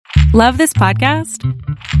Love this podcast?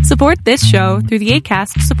 Support this show through the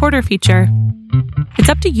Acast supporter feature. It's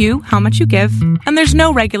up to you how much you give, and there's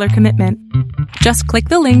no regular commitment. Just click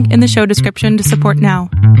the link in the show description to support now.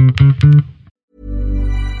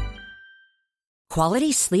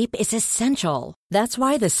 Quality sleep is essential. That's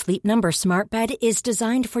why the Sleep Number Smart Bed is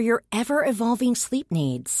designed for your ever-evolving sleep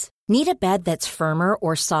needs. Need a bed that's firmer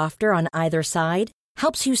or softer on either side?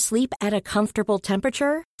 Helps you sleep at a comfortable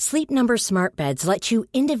temperature? Sleep Number Smart Beds let you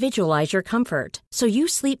individualize your comfort, so you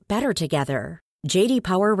sleep better together. J.D.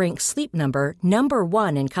 Power ranks Sleep Number number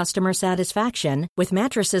 1 in customer satisfaction with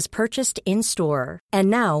mattresses purchased in-store. And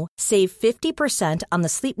now, save 50% on the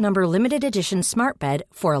Sleep Number Limited Edition Smart Bed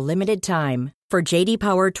for a limited time. For J.D.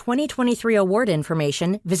 Power 2023 award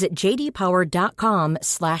information, visit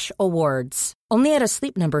jdpower.com/awards. Only at a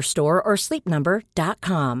Sleep Number store or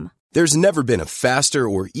sleepnumber.com. There's never been a faster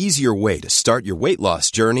or easier way to start your weight loss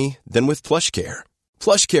journey than with PlushCare.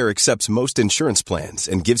 PlushCare accepts most insurance plans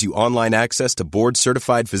and gives you online access to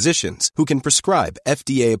board-certified physicians who can prescribe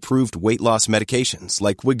FDA-approved weight loss medications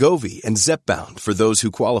like Wegovy and Zepbound for those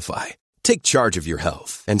who qualify. Take charge of your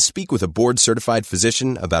health and speak with a board-certified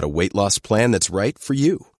physician about a weight loss plan that's right for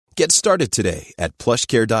you. Get started today at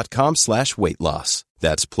plushcare.com/weight-loss.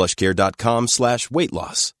 That's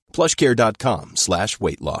plushcare.com/weight-loss.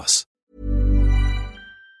 plushcare.com/weight-loss.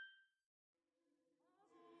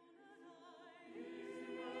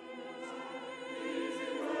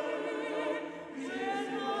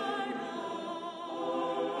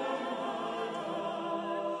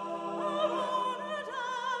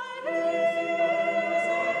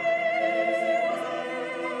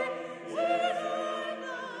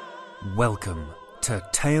 Welcome to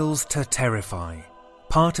Tales to Terrify,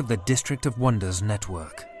 part of the District of Wonders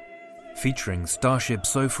network. Featuring Starship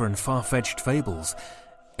Sofa and far-fetched fables,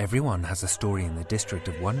 everyone has a story in the District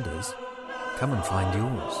of Wonders. Come and find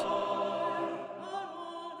yours.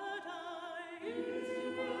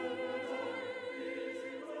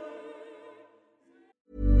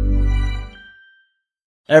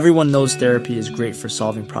 Everyone knows therapy is great for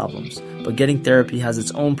solving problems, but getting therapy has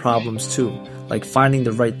its own problems too, like finding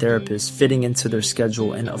the right therapist, fitting into their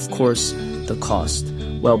schedule, and of course, the cost.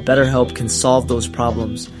 Well, BetterHelp can solve those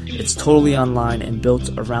problems. It's totally online and built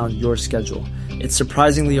around your schedule. It's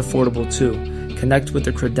surprisingly affordable too. Connect with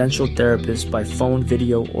a credentialed therapist by phone,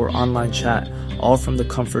 video, or online chat, all from the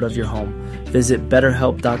comfort of your home. Visit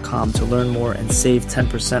BetterHelp.com to learn more and save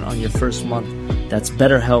 10% on your first month. That's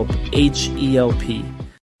BetterHelp, H-E-L-P.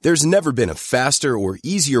 There's never been a faster or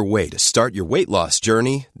easier way to start your weight loss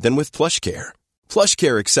journey than with PlushCare.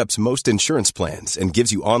 PlushCare accepts most insurance plans and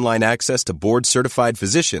gives you online access to board-certified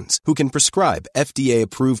physicians who can prescribe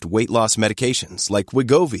FDA-approved weight loss medications like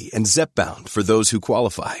Wegovy and Zepbound for those who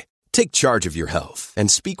qualify. Take charge of your health and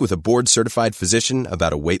speak with a board-certified physician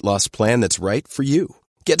about a weight loss plan that's right for you.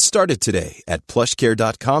 Get started today at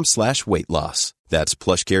plushcare.com/weight-loss. That's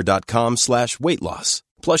plushcare.com/weight-loss.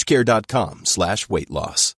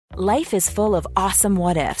 plushcare.com/weight-loss. Life is full of awesome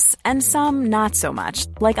what-ifs, and some not so much,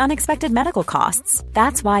 like unexpected medical costs.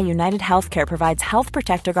 That's why United Healthcare provides Health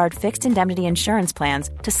Protector Guard fixed indemnity insurance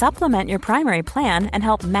plans to supplement your primary plan and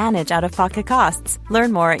help manage out-of-pocket costs.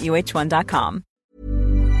 Learn more at uh1.com.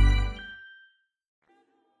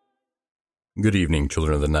 Good evening,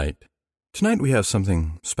 children of the night. Tonight we have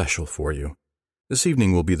something special for you. This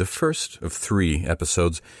evening will be the first of 3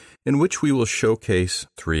 episodes in which we will showcase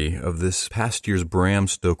 3 of this past year's Bram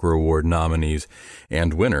Stoker Award nominees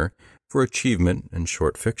and winner for achievement in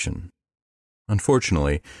short fiction.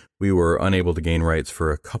 Unfortunately, we were unable to gain rights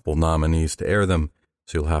for a couple nominees to air them,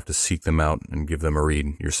 so you'll have to seek them out and give them a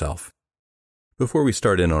read yourself. Before we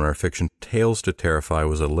start in on our fiction, Tales to Terrify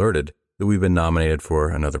was alerted that we've been nominated for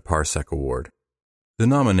another Parsec Award. The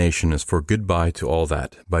nomination is for Goodbye to All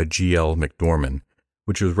That by G.L. McDorman,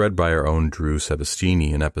 which was read by our own Drew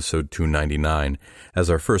Sebastini in episode 299 as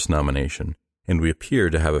our first nomination, and we appear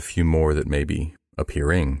to have a few more that may be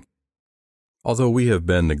appearing. Although we have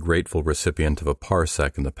been the grateful recipient of a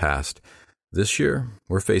Parsec in the past, this year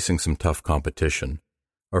we're facing some tough competition.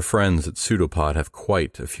 Our friends at Pseudopod have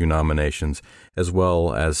quite a few nominations, as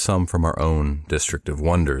well as some from our own District of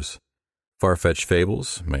Wonders. Far-Fetched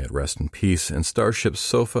Fables, may it rest in peace, and Starship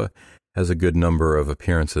Sofa has a good number of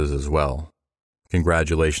appearances as well.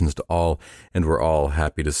 Congratulations to all, and we're all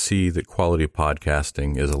happy to see that quality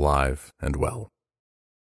podcasting is alive and well.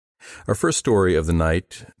 Our first story of the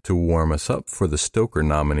night, to warm us up for the Stoker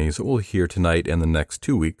nominees that we'll hear tonight and the next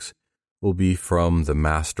 2 weeks, will be from the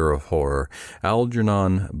master of horror,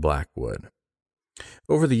 Algernon Blackwood.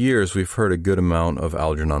 Over the years, we've heard a good amount of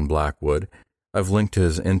Algernon Blackwood. I've linked to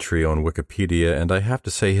his entry on Wikipedia, and I have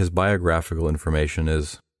to say his biographical information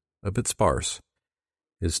is a bit sparse.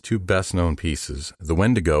 His two best-known pieces, The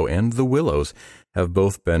Wendigo and The Willows, have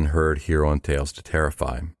both been heard here on Tales to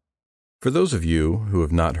Terrify. For those of you who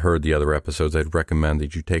have not heard the other episodes, I'd recommend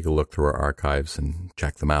that you take a look through our archives and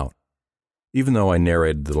check them out. Even though I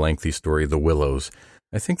narrated the lengthy story The Willows,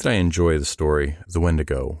 I think that I enjoy the story The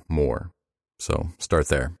Wendigo more. So start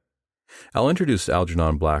there. I'll introduce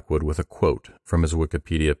Algernon Blackwood with a quote from his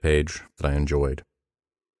Wikipedia page that I enjoyed.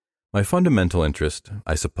 My fundamental interest,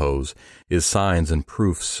 I suppose, is signs and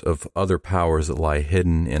proofs of other powers that lie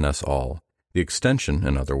hidden in us all, the extension,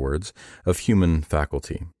 in other words, of human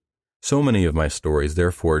faculty. So many of my stories,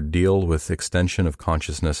 therefore, deal with extension of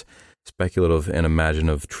consciousness, speculative and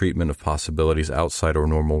imaginative treatment of possibilities outside our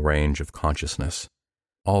normal range of consciousness.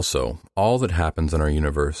 Also, all that happens in our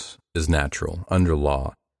universe is natural, under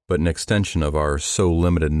law, but an extension of our so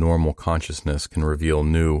limited normal consciousness can reveal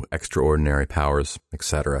new, extraordinary powers,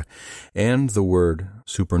 etc. And the word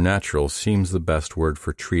supernatural seems the best word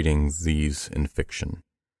for treating these in fiction.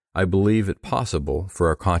 I believe it possible for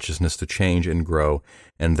our consciousness to change and grow,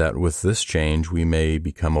 and that with this change we may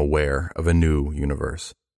become aware of a new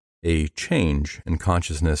universe. A change in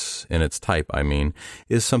consciousness in its type,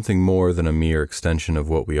 is something more than a mere extension of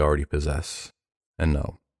what we already possess. And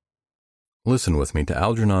no. Listen with me to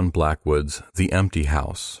Algernon Blackwood's The Empty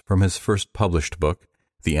House from his first published book,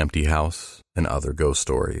 The Empty House and Other Ghost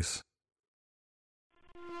Stories.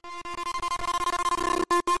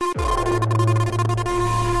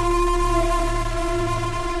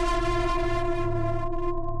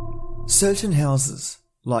 Certain houses,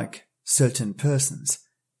 like certain persons,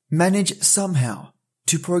 manage somehow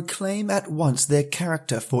to proclaim at once their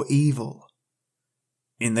character for evil.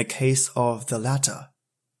 In the case of the latter,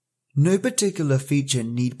 no particular feature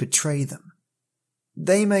need betray them.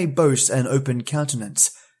 They may boast an open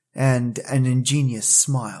countenance and an ingenious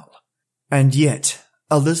smile, and yet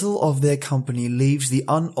a little of their company leaves the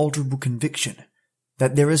unalterable conviction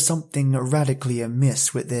that there is something radically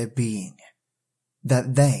amiss with their being,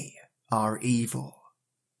 that they are evil.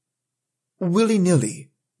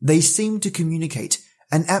 Willy-nilly, they seem to communicate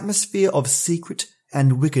an atmosphere of secret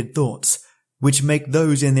and wicked thoughts, which make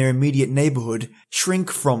those in their immediate neighborhood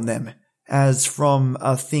shrink from them as from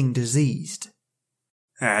a thing diseased.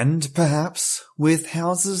 And perhaps with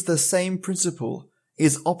houses the same principle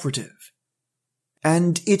is operative.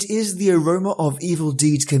 And it is the aroma of evil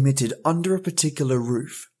deeds committed under a particular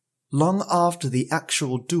roof, long after the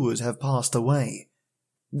actual doers have passed away,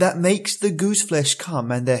 that makes the goose-flesh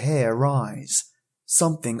come and the hair rise.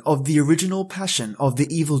 Something of the original passion of the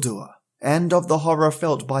evildoer and of the horror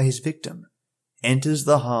felt by his victim enters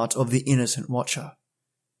the heart of the innocent watcher,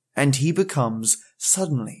 and he becomes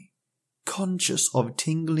suddenly conscious of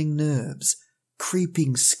tingling nerves,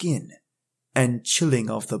 creeping skin, and chilling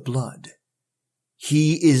of the blood.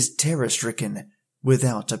 He is terror-stricken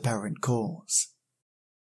without apparent cause.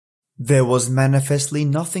 There was manifestly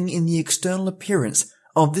nothing in the external appearance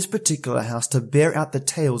of this particular house to bear out the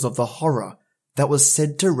tales of the horror that was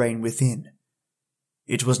said to reign within.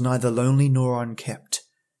 It was neither lonely nor unkept.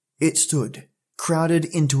 It stood crowded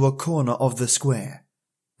into a corner of the square,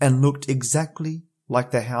 and looked exactly like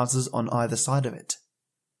the houses on either side of it.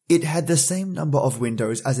 It had the same number of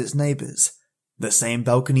windows as its neighbours, the same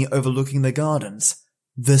balcony overlooking the gardens,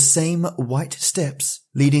 the same white steps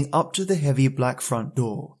leading up to the heavy black front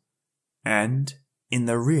door, and, in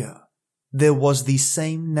the rear, there was the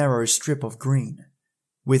same narrow strip of green,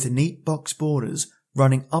 with neat box borders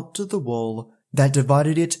running up to the wall that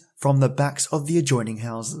divided it from the backs of the adjoining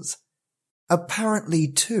houses. Apparently,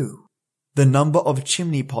 too, the number of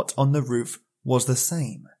chimney pots on the roof was the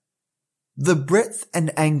same. The breadth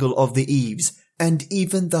and angle of the eaves, and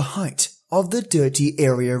even the height of the dirty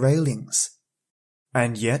area railings.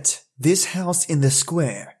 And yet, this house in the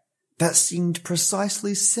square, that seemed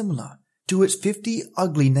precisely similar to its 50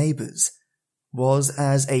 ugly neighbours, was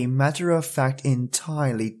as a matter of fact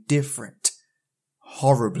entirely different.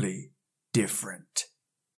 Horribly different.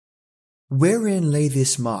 Wherein lay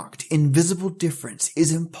this marked, invisible difference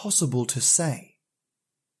is impossible to say.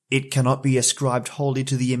 It cannot be ascribed wholly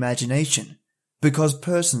to the imagination, because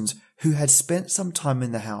persons who had spent some time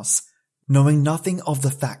in the house, knowing nothing of the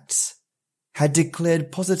facts, had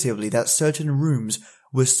declared positively that certain rooms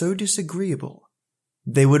were so disagreeable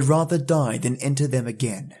they would rather die than enter them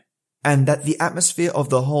again, and that the atmosphere of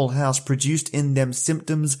the whole house produced in them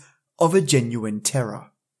symptoms of a genuine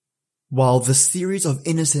terror, while the series of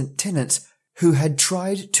innocent tenants who had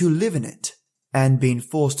tried to live in it, and been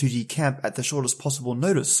forced to decamp at the shortest possible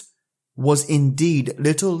notice, was indeed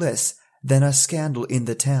little less than a scandal in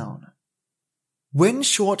the town. When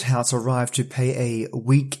Shorthouse arrived to pay a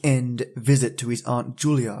weekend visit to his Aunt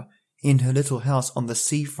Julia in her little house on the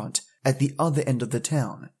seafront at the other end of the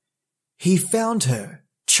town, he found her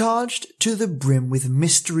charged to the brim with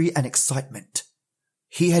mystery and excitement.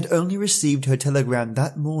 He had only received her telegram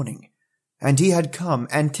that morning, and he had come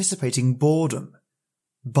anticipating boredom.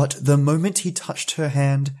 But the moment he touched her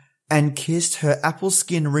hand and kissed her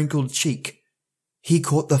apple-skin-wrinkled cheek, he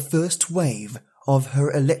caught the first wave of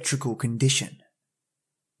her electrical condition.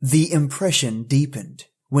 The impression deepened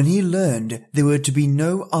when he learned there were to be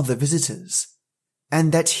no other visitors,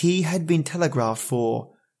 and that he had been telegraphed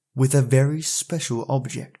for with a very special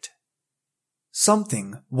object.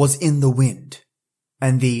 Something was in the wind,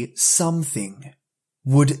 and the something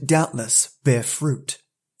would doubtless bear fruit,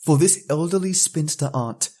 for this elderly spinster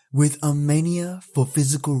aunt with a mania for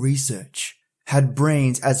physical research had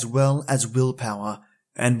brains as well as willpower,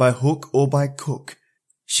 and by hook or by crook,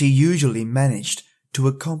 she usually managed to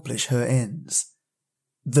accomplish her ends.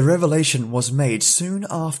 The revelation was made soon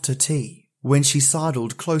after tea, when she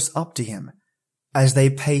sidled close up to him as they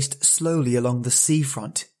paced slowly along the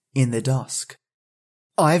seafront in the dusk.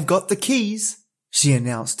 "I've got the keys," she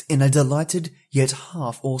announced in a delighted yet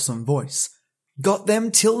half-awesome voice. "Got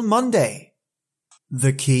them till Monday."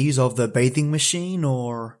 "The keys of the bathing machine,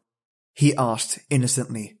 or?" he asked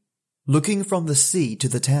innocently, looking from the sea to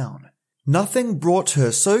the town. Nothing brought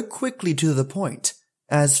her so quickly to the point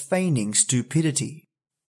as feigning stupidity.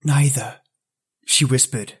 "Neither," she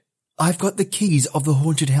whispered. "I've got the keys of the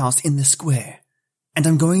haunted house in the square, and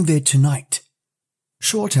I'm going there tonight."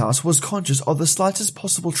 Shorthouse was conscious of the slightest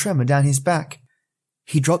possible tremor down his back.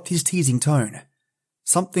 He dropped his teasing tone.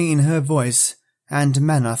 Something in her voice and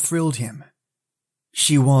manner thrilled him.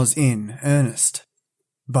 She was in earnest.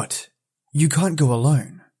 "But you can't go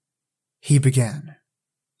alone," he began.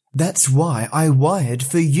 "That's why I wired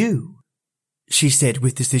for you," she said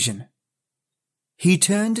with decision. He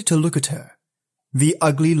turned to look at her. The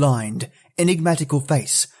ugly-lined, enigmatical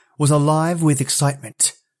face was alive with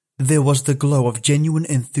excitement. There was the glow of genuine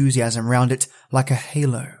enthusiasm round it like a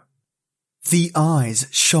halo. The eyes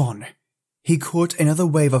shone. He caught another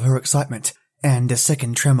wave of her excitement, and a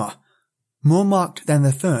second tremor, more marked than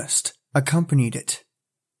the first, accompanied it.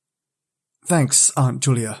 "Thanks, Aunt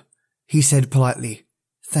Julia," he said politely.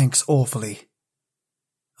 "Thanks awfully."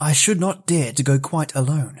 "I should not dare to go quite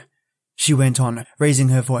alone," she went on, raising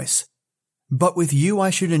her voice. "But with you I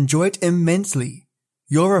should enjoy it immensely.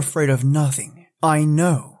 You're afraid of nothing, I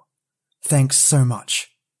know." "Thanks so much,"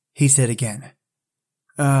 he said again.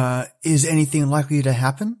 Is anything likely to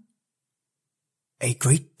happen?" "A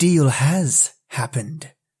great deal has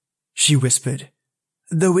happened," she whispered,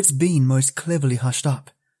 "though it's been most cleverly hushed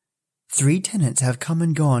up. 3 tenants have come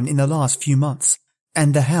and gone in the last few months,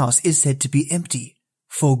 and the house is said to be empty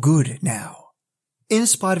for good now." In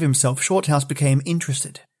spite of himself, Shorthouse became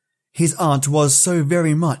interested. His aunt was so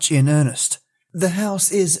very much in earnest. "The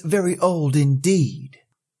house is very old indeed,"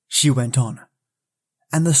 she went on,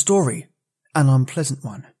 "and the story, an unpleasant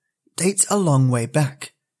one, dates a long way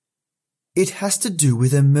back. It has to do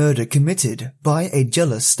with a murder committed by a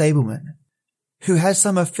jealous stableman, who had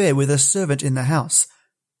some affair with a servant in the house.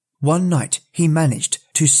 One night he managed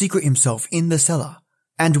to secret himself in the cellar,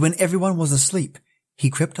 and when everyone was asleep, he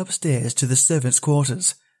crept upstairs to the servants'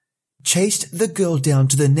 quarters, chased the girl down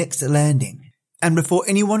to the next landing, and before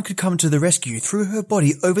anyone could come to the rescue, threw her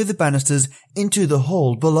body over the banisters into the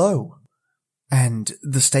hall below. And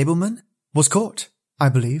the stableman was caught, I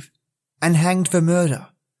believe, and hanged for murder.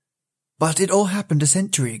 But it all happened a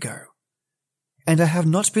century ago, and I have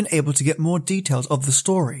not been able to get more details of the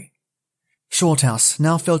story." Shorthouse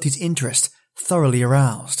now felt his interest thoroughly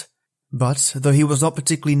aroused, but though he was not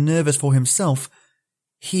particularly nervous for himself,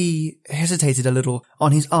 he hesitated a little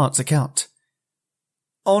on his aunt's account.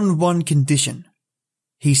 "On one condition,"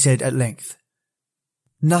 he said at length.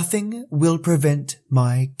 "Nothing will prevent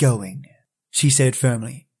my going," she said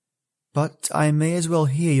firmly. "But I may as well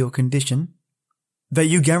hear your condition." "That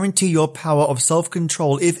you guarantee your power of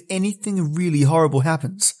self-control if anything really horrible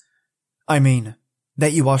happens. I mean,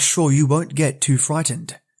 that you are sure you won't get too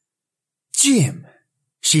frightened." "Jim,"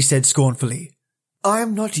 she said scornfully,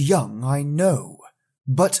 "I'm not young, I know,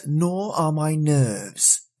 but nor are my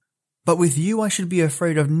nerves. But with you I should be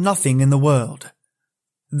afraid of nothing in the world."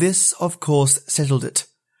 This, of course, settled it,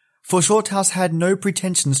 for Shorthouse had no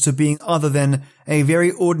pretensions to being other than a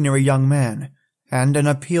very ordinary young man, and an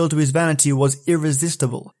appeal to his vanity was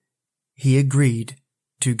irresistible. He agreed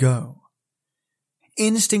to go.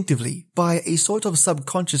 Instinctively, by a sort of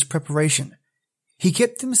subconscious preparation, he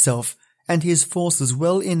kept himself and his forces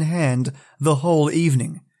well in hand the whole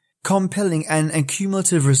evening, compelling an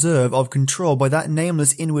accumulative reserve of control by that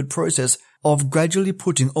nameless inward process of gradually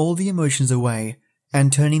putting all the emotions away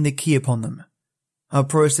and turning the key upon them. A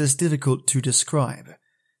process difficult to describe,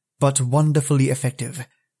 but wonderfully effective,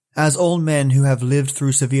 as all men who have lived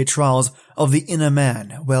through severe trials of the inner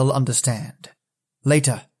man well understand.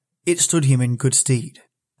 Later, it stood him in good stead.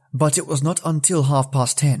 But it was not until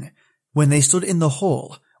 10:30, when they stood in the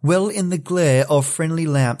hall, well in the glare of friendly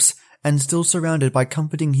lamps and still surrounded by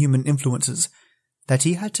comforting human influences, that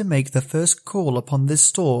he had to make the first call upon this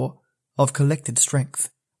store of collected strength.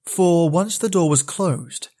 For once the door was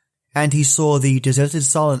closed, and he saw the deserted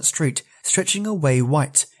silent street stretching away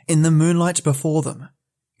white in the moonlight before them,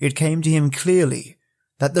 it came to him clearly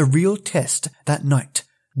that the real test that night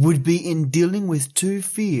would be in dealing with two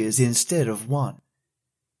fears instead of one.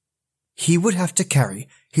 He would have to carry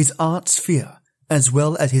his aunt's fear as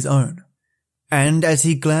well as his own, and as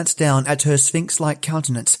he glanced down at her sphinx-like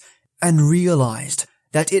countenance and realized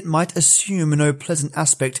that it might assume no pleasant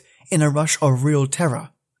aspect in a rush of real terror,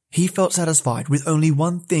 he felt satisfied with only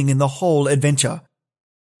one thing in the whole adventure,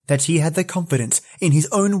 that he had the confidence in his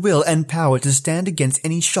own will and power to stand against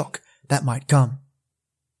any shock that might come.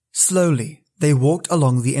 Slowly, they walked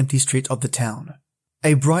along the empty street of the town.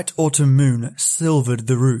 A bright autumn moon silvered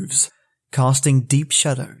the roofs, casting deep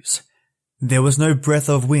shadows. There was no breath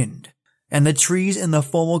of wind, and the trees in the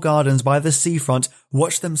formal gardens by the seafront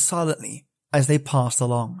watched them silently as they passed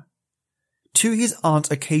along. To his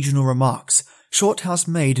aunt's occasional remarks, Shorthouse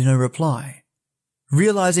made no reply,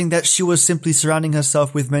 realizing that she was simply surrounding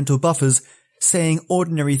herself with mental buffers, saying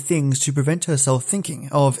ordinary things to prevent herself thinking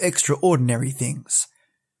of extraordinary things.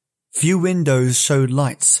 Few windows showed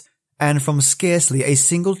lights, and from scarcely a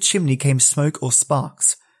single chimney came smoke or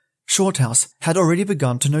sparks. Shorthouse had already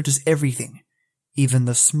begun to notice everything, even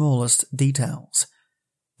the smallest details.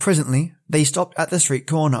 Presently, they stopped at the street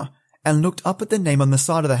corner and looked up at the name on the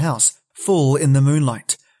side of the house, full in the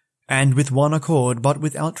moonlight, and with one accord but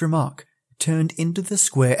without remark, turned into the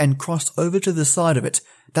square and crossed over to the side of it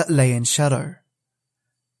that lay in shadow.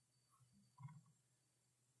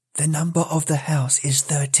 "The number of the house is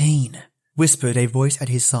 13, whispered a voice at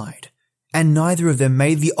his side, and neither of them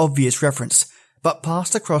made the obvious reference, but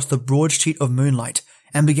passed across the broad sheet of moonlight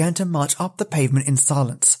and began to march up the pavement in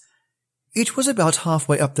silence. It was about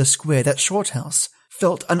halfway up the square that Shorthouse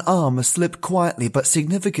felt an arm slip quietly but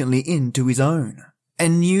significantly into his own,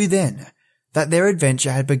 and knew then that their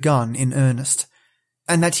adventure had begun in earnest,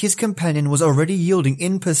 and that his companion was already yielding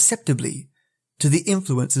imperceptibly to the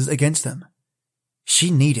influences against them. She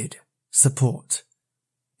needed support.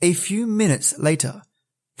 A few minutes later,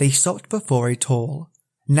 they stopped before a tall,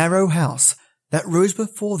 narrow house that rose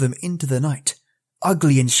before them into the night,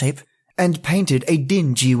 ugly in shape and painted a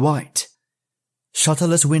dingy white.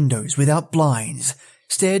 Shutterless windows without blinds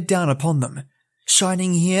stared down upon them,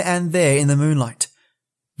 shining here and there in the moonlight.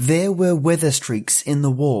 There were weather streaks in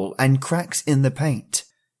the wall and cracks in the paint,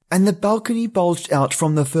 and the balcony bulged out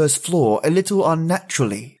from the first floor a little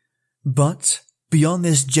unnaturally. But beyond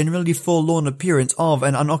this generally forlorn appearance of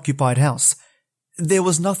an unoccupied house, there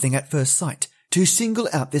was nothing at first sight to single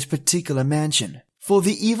out this particular mansion for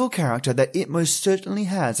the evil character that it most certainly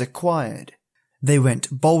has acquired. They went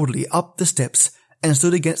boldly up the steps and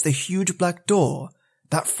stood against the huge black door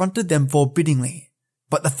that fronted them forbiddingly.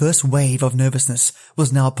 But the first wave of nervousness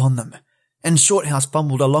was now upon them, and Shorthouse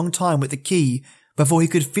fumbled a long time with the key before he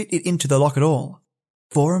could fit it into the lock at all.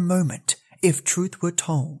 For a moment, if truth were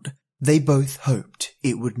told, they both hoped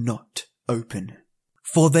it would not open.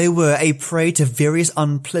 For they were a prey to various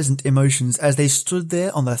unpleasant emotions as they stood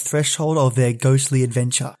there on the threshold of their ghostly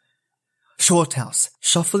adventure. Shorthouse,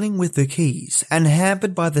 shuffling with the keys and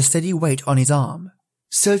hampered by the steady weight on his arm,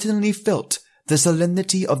 certainly felt the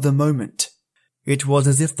solemnity of the moment. It was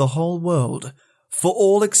as if the whole world, for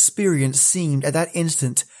all experience, seemed at that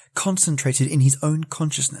instant concentrated in his own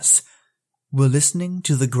consciousness, were listening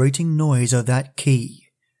to the grating noise of that key.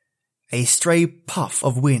 A stray puff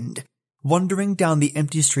of wind wandering down the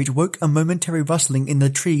empty street woke a momentary rustling in the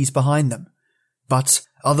trees behind them, but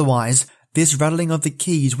otherwise this rattling of the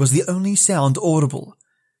keys was the only sound audible,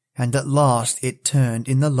 and at last it turned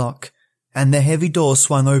in the lock, and the heavy door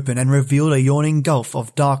swung open and revealed a yawning gulf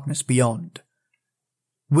of darkness beyond.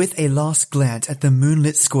 With a last glance at the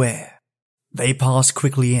moonlit square, they passed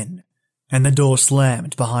quickly in, and the door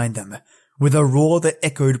slammed behind them, with a roar that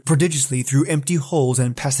echoed prodigiously through empty halls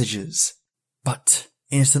and passages. But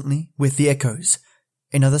instantly, with the echoes,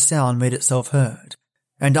 another sound made itself heard,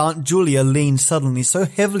 and Aunt Julia leaned suddenly so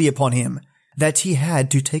heavily upon him that he had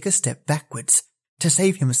to take a step backwards to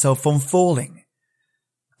save himself from falling.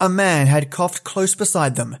 A man had coughed close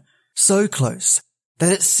beside them, so close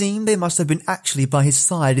that it seemed they must have been actually by his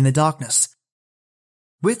side in the darkness.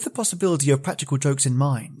 With the possibility of practical jokes in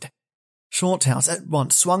mind, Shorthouse at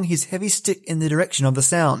once swung his heavy stick in the direction of the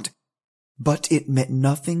sound, but it met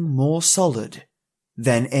nothing more solid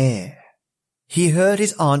than air. He heard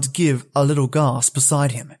his aunt give a little gasp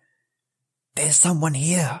beside him. "There's someone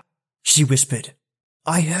here," she whispered.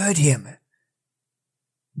 "I heard him."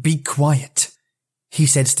 "Be quiet," he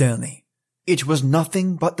said sternly. It was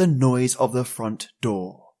nothing but the noise of the front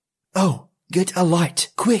door. "Oh, get a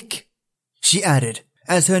light, quick," she added,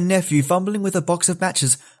 as her nephew, fumbling with a box of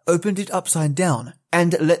matches, opened it upside down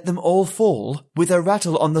and let them all fall with a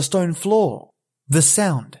rattle on the stone floor. The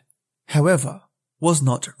sound, however, was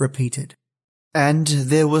not repeated, and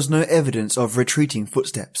there was no evidence of retreating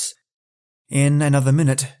footsteps. In another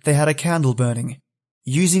minute they had a candle burning,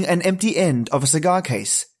 using an empty end of a cigar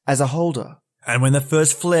case as a holder, and when the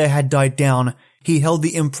first flare had died down, he held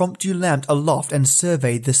the impromptu lamp aloft and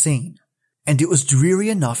surveyed the scene. And it was dreary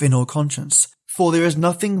enough in all conscience, for there is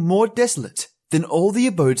nothing more desolate than all the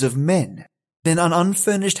abodes of men, than an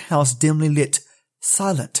unfurnished house dimly lit,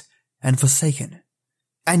 silent and forsaken,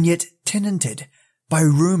 and yet tenanted by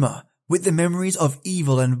rumour with the memories of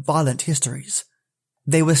evil and violent histories.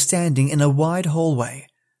 They were standing in a wide hallway.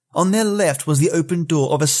 On their left was the open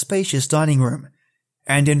door of a spacious dining room,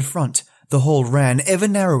 and in front the hall ran, ever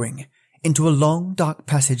narrowing, into a long dark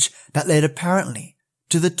passage that led apparently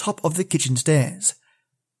to the top of the kitchen stairs.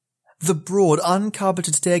 The broad,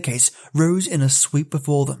 uncarpeted staircase rose in a sweep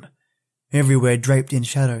before them, everywhere draped in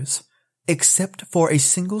shadows, except for a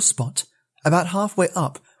single spot about halfway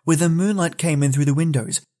up where the moonlight came in through the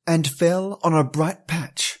windows and fell on a bright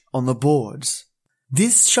patch on the boards.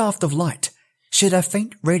 This shaft of light shed a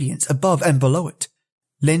faint radiance above and below it,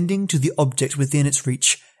 lending to the object within its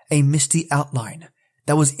reach a misty outline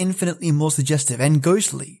that was infinitely more suggestive and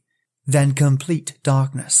ghostly than complete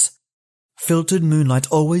darkness. Filtered moonlight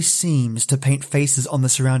always seems to paint faces on the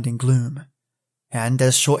surrounding gloom, and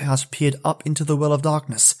as Shorthouse peered up into the well of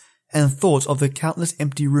darkness and thought of the countless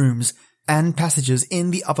empty rooms and passages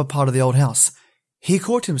in the upper part of the old house, he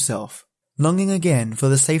caught himself longing again for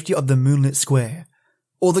the safety of the moonlit square,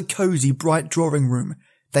 or the cosy, bright drawing room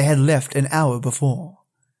they had left an hour before.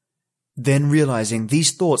 Then, realizing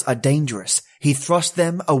these thoughts are dangerous, he thrust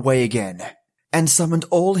them away again, and summoned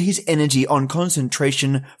all his energy on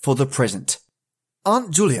concentration for the present.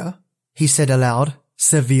 "Aunt Julia," he said aloud,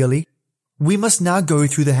 severely, "we must now go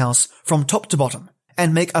through the house from top to bottom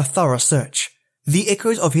and make a thorough search." The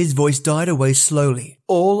echoes of his voice died away slowly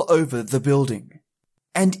all over the building,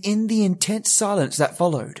 and in the intense silence that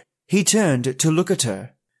followed, he turned to look at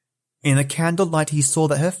her. In the candlelight he saw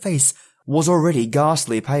that her face was already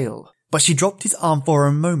ghastly pale, but she dropped his arm for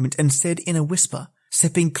a moment and said in a whisper,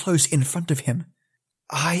 stepping close in front of him,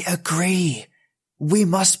 "I agree. We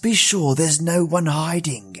must be sure there's no one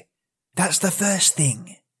hiding. That's the first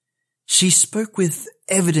thing." She spoke with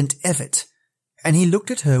evident effort, and he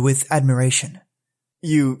looked at her with admiration.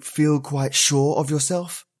 "You feel quite sure of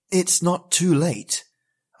yourself? It's not too late."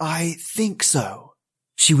 "I think so,"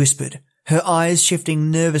 she whispered, her eyes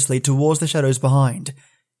shifting nervously towards the shadows behind.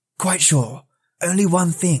 "Quite sure. Only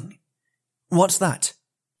one thing." "What's that?"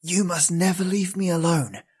 "You must never leave me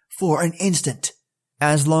alone for an instant."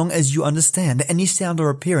 "As long as you understand that any sound or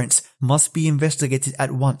appearance must be investigated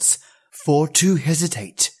at once. For to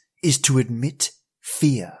hesitate is to admit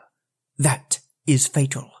fear. That is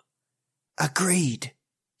fatal." "Agreed,"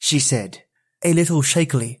 she said, a little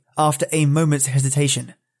shakily after a moment's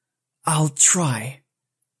hesitation. "I'll try."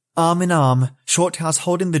 Arm in arm, Shorthouse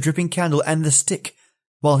holding the dripping candle and the stick,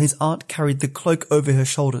 while his aunt carried the cloak over her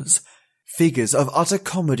shoulders, figures of utter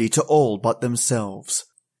comedy to all but themselves,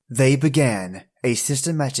 they began a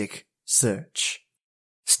systematic search.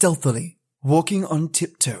 Stealthily, walking on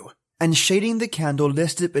tiptoe, and shading the candle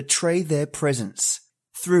lest it betray their presence,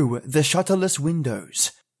 through the shutterless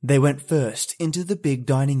windows, they went first into the big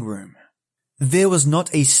dining room. There was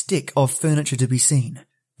not a stick of furniture to be seen.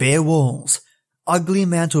 Bare walls, ugly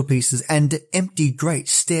mantelpieces, and empty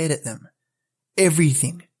grates stared at them.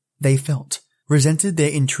 Everything, they felt, resented their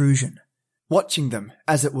intrusion, watching them,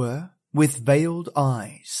 as it were, with veiled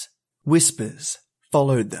eyes. Whispers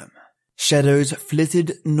followed them. Shadows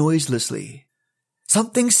flitted noiselessly.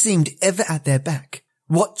 Something seemed ever at their back,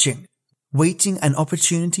 watching, waiting an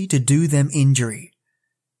opportunity to do them injury.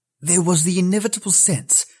 There was the inevitable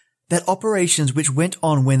sense that operations which went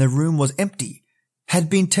on when the room was empty had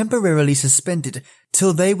been temporarily suspended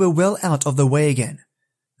till they were well out of the way again.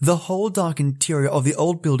 The whole dark interior of the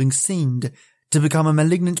old building seemed to become a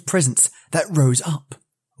malignant presence that rose up,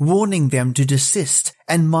 warning them to desist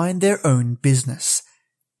and mind their own business.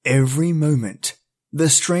 Every moment The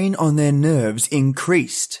strain on their nerves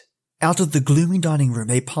increased. Out of the gloomy dining room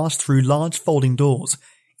they passed through large folding doors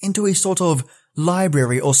into a sort of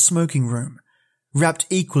library or smoking room, wrapped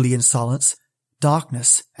equally in silence,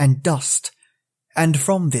 darkness, and dust. And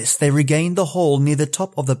from this they regained the hall near the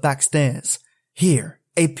top of the back stairs. Here,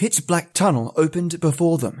 a pitch-black tunnel opened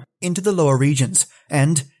before them into the lower regions,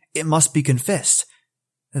 and, it must be confessed,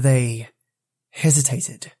 they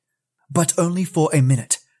hesitated. But only for a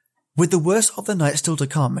minute. With the worst of the night still to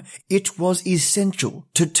come, it was essential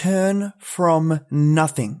to turn from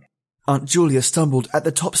nothing. Aunt Julia stumbled at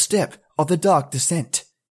the top step of the dark descent,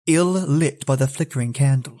 ill-lit by the flickering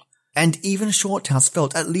candle, and even Shorthouse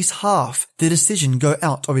felt at least half the decision go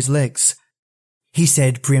out of his legs. He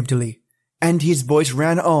said peremptorily, and his voice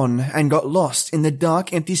ran on and got lost in the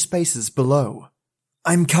dark empty spaces below.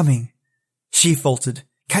 "I'm coming," she faltered,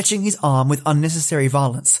 catching his arm with unnecessary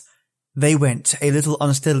violence. They went a little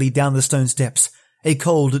unsteadily down the stone steps, a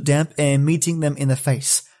cold, damp air meeting them in the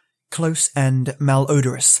face, close and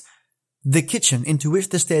malodorous. The kitchen into which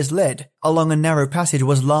the stairs led along a narrow passage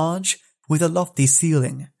was large, with a lofty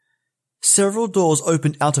ceiling. Several doors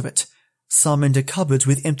opened out of it, some into cupboards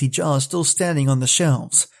with empty jars still standing on the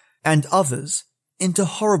shelves, and others into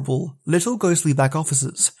horrible little ghostly back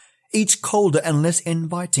offices, each colder and less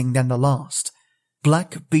inviting than the last.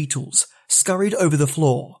 Black beetles scurried over the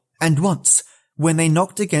floor, and once, when they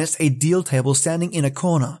knocked against a deal table standing in a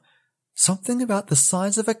corner, something about the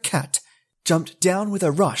size of a cat jumped down with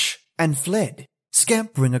a rush and fled,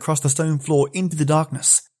 scampering across the stone floor into the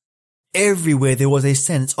darkness. Everywhere there was a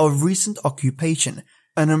sense of recent occupation,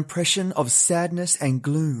 an impression of sadness and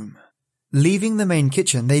gloom. Leaving the main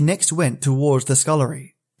kitchen, they next went towards the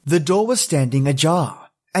scullery. The door was standing ajar,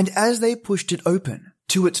 and as they pushed it open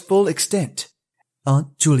to its full extent,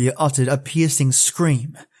 Aunt Julia uttered a piercing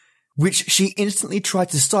scream, which she instantly tried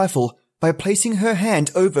to stifle by placing her hand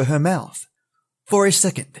over her mouth. For a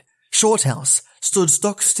second, Shorthouse stood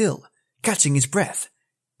stock still, catching his breath.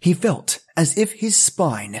 He felt as if his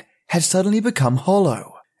spine had suddenly become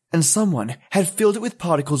hollow, and someone had filled it with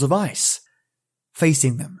particles of ice.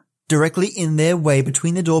 Facing them, directly in their way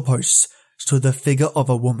between the doorposts, stood the figure of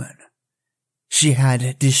a woman. She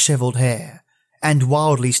had disheveled hair and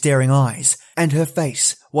wildly staring eyes, and her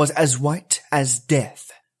face was as white as death.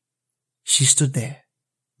 She stood there,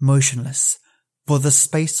 motionless, for the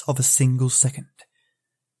space of a single second.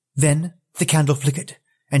 Then the candle flickered,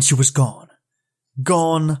 and she was gone.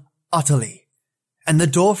 Gone utterly, and the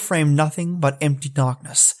door framed nothing but empty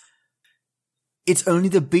darkness. "It's only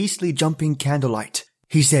the beastly jumping candlelight,"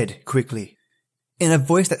 he said quickly, in a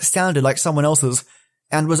voice that sounded like someone else's,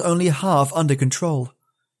 and was only half under control.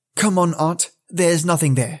 "Come on, Aunt, there's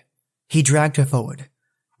nothing there." He dragged her forward.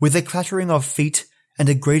 With a clattering of feet and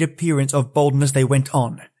a great appearance of boldness they went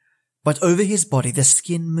on, but over his body the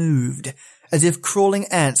skin moved, as if crawling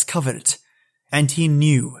ants covered it, and he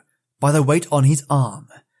knew, by the weight on his arm,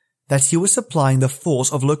 that he was supplying the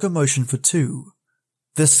force of locomotion for two.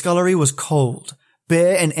 The scullery was cold,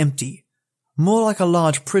 bare and empty, more like a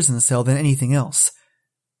large prison cell than anything else.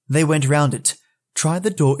 They went round it, tried the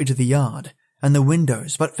door into the yard, and the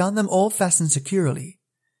windows, but found them all fastened securely.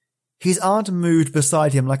 His aunt moved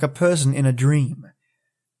beside him like a person in a dream.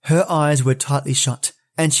 Her eyes were tightly shut,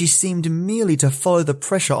 and she seemed merely to follow the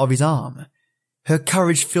pressure of his arm. Her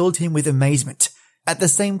courage filled him with amazement. At the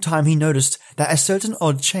same time he noticed that a certain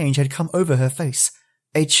odd change had come over her face,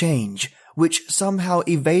 a change which somehow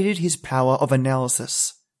evaded his power of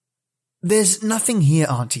analysis. "There's nothing here,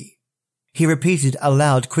 Auntie," he repeated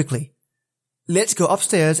aloud quickly. "Let's go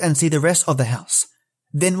upstairs and see the rest of the house.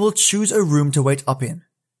 Then we'll choose a room to wait up in."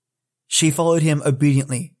 She followed him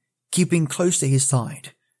obediently, keeping close to his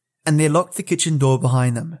side, and they locked the kitchen door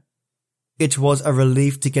behind them. It was a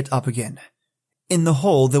relief to get up again. In the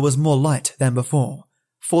hall there was more light than before,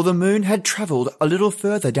 for the moon had travelled a little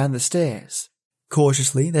further down the stairs.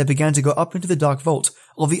 Cautiously they began to go up into the dark vault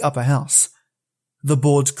of the upper house, the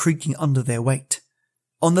boards creaking under their weight.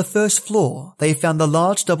 On the first floor they found the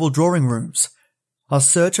large double drawing rooms, a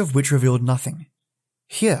search of which revealed nothing.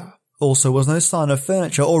 Here also was no sign of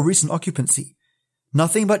furniture or recent occupancy,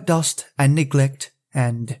 nothing but dust and neglect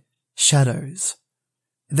and shadows.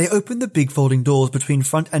 They opened the big folding doors between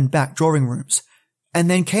front and back drawing rooms, and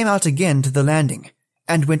then came out again to the landing,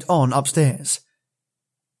 and went on upstairs.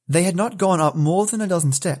 They had not gone up more than a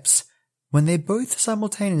dozen steps, when they both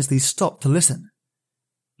simultaneously stopped to listen,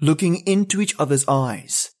 looking into each other's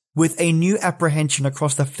eyes, with a new apprehension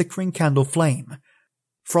across the flickering candle flame.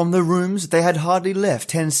 From the rooms they had hardly left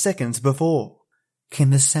 10 seconds before,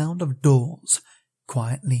 came the sound of doors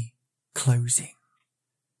quietly closing.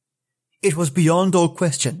 It was beyond all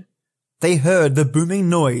question They heard the booming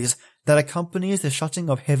noise that accompanies the shutting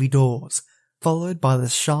of heavy doors, followed by the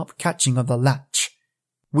sharp catching of the latch.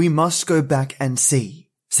 "We must go back and see,"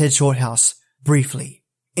 said Shorthouse, briefly,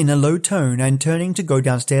 in a low tone and turning to go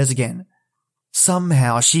downstairs again.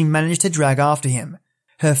 Somehow she managed to drag after him,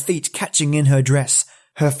 her feet catching in her dress,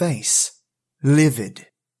 her face livid.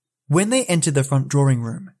 When they entered the front drawing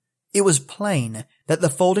room, it was plain that the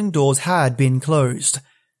folding doors had been closed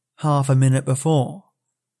half a minute before.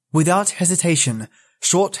 Without hesitation,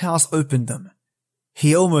 Shorthouse opened them.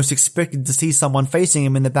 He almost expected to see someone facing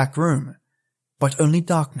him in the back room, but only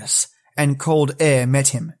darkness and cold air met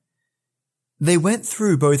him. They went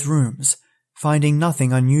through both rooms, finding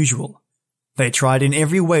nothing unusual. They tried in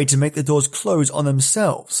every way to make the doors close on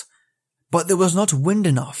themselves, but there was not wind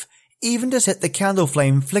enough even to set the candle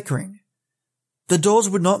flame flickering. The doors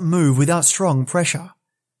would not move without strong pressure.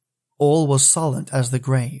 All was silent as the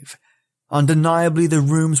grave. Undeniably the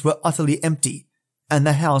rooms were utterly empty, and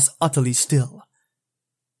the house utterly still.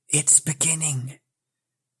 "It's beginning,"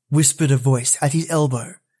 whispered a voice at his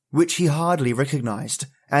elbow, which he hardly recognized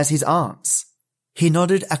as his aunt's. He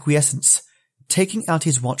nodded acquiescence, taking out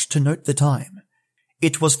his watch to note the time.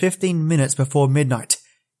 It was 15 minutes before midnight.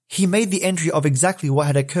 He made the entry of exactly what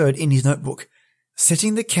had occurred in his notebook,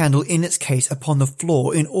 setting the candle in its case upon the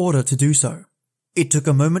floor in order to do so. It took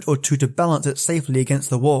a moment or two to balance it safely against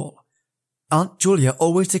the wall. Aunt Julia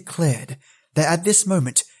always declared that at this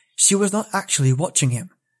moment she was not actually watching him,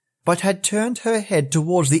 but had turned her head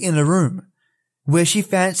towards the inner room, where she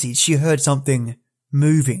fancied she heard something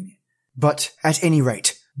moving. But at any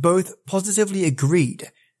rate, both positively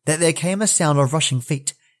agreed that there came a sound of rushing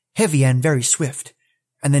feet, heavy and very swift,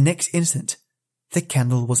 and the next instant the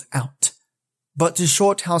candle was out. But to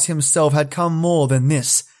Shorthouse himself had come more than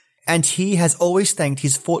this, and he has always thanked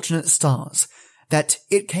his fortunate stars that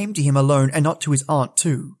it came to him alone and not to his aunt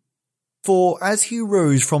too. For as he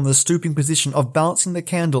rose from the stooping position of balancing the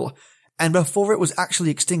candle, and before it was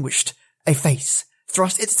actually extinguished, a face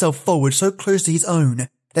thrust itself forward so close to his own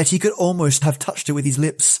that he could almost have touched it with his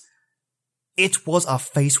lips. It was a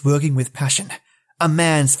face working with passion, a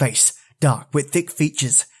man's face, dark with thick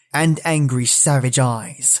features and angry, savage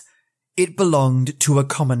eyes. It belonged to a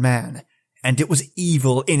common man, and it was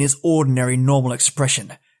evil in its ordinary normal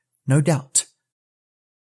expression, no doubt.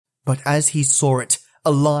 But as he saw it,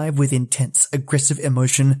 alive with intense, aggressive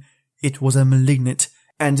emotion, it was a malignant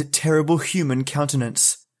and terrible human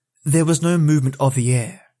countenance. There was no movement of the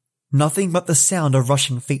air, nothing but the sound of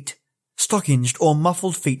rushing feet, stockinged or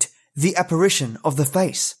muffled feet, the apparition of the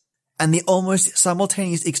face, and the almost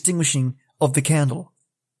simultaneous extinguishing of the candle.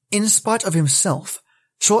 In spite of himself,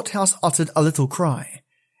 Shorthouse uttered a little cry,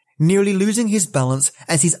 nearly losing his balance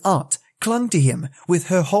as his aunt clung to him with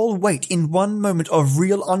her whole weight in one moment of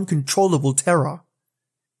real uncontrollable terror.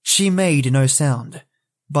 She made no sound,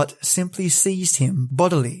 but simply seized him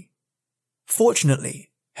bodily.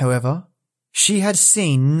 Fortunately, however, she had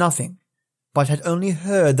seen nothing, but had only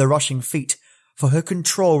heard the rushing feet, for her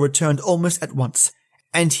control returned almost at once,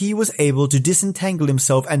 and he was able to disentangle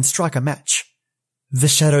himself and strike a match. The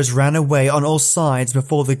shadows ran away on all sides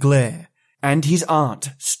before the glare, and his aunt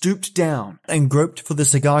stooped down and groped for the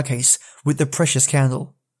cigar case with the precious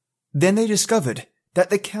candle. Then they discovered that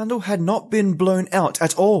the candle had not been blown out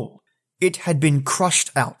at all. It had been crushed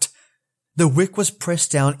out. The wick was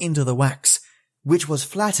pressed down into the wax, which was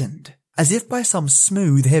flattened, as if by some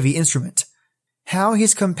smooth, heavy instrument. How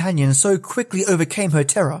his companion so quickly overcame her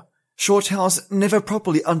terror, Shorthouse never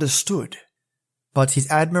properly understood. But his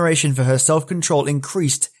admiration for her self-control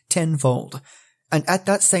increased tenfold, and at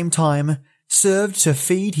that same time served to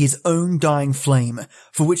feed his own dying flame,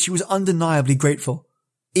 for which he was undeniably grateful.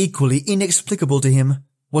 Equally inexplicable to him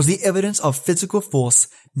was the evidence of physical force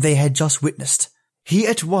they had just witnessed. He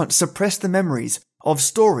at once suppressed the memories of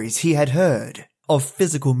stories he had heard of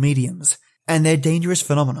physical mediums and their dangerous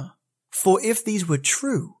phenomena. For if these were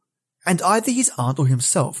true, and either his aunt or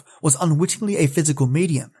himself was unwittingly a physical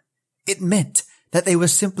medium, it meant that they were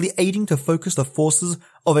simply aiding to focus the forces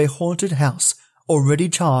of a haunted house already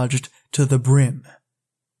charged to the brim.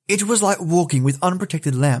 It was like walking with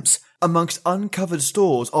unprotected lamps amongst uncovered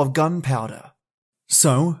stores of gunpowder.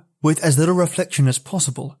 So, with as little reflection as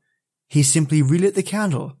possible, he simply relit the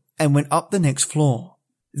candle and went up the next floor.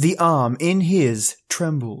 The arm in his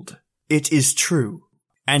trembled, it is true,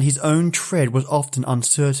 and his own tread was often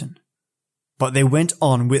uncertain. But they went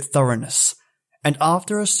on with thoroughness, and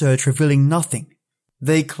after a search revealing nothing,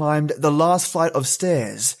 they climbed the last flight of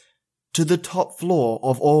stairs to the top floor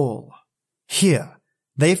of all. Here,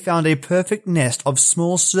 they found a perfect nest of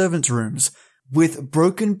small servants' rooms with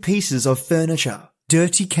broken pieces of furniture,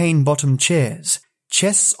 dirty cane-bottomed chairs,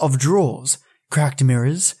 chests of drawers, cracked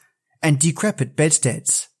mirrors, and decrepit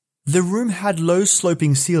bedsteads. The room had low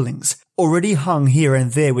sloping ceilings, already hung here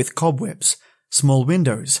and there with cobwebs, small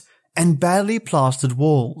windows, and badly plastered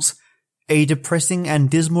walls, a depressing and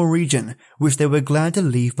dismal region which they were glad to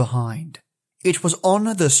leave behind. It was on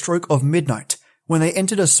the stroke of midnight when they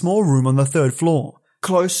entered a small room on the 3rd floor,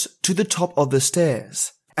 close to the top of the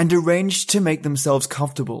stairs, and arranged to make themselves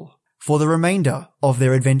comfortable for the remainder of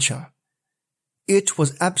their adventure. It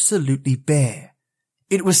was absolutely bare.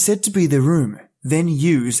 It was said to be the room then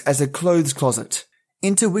used as a clothes closet,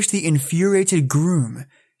 into which the infuriated groom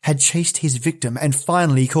had chased his victim and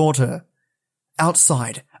finally caught her.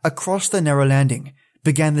 Outside, across the narrow landing,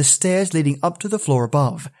 began the stairs leading up to the floor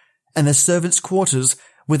above, and the servants' quarters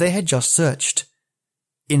where they had just searched.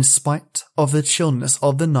 In spite of the chillness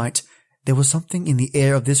of the night, there was something in the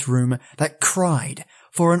air of this room that cried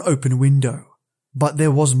for an open window. But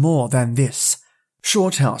there was more than this.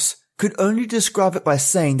 Shorthouse could only describe it by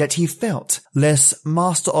saying that he felt less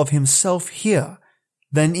master of himself here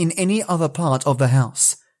than in any other part of the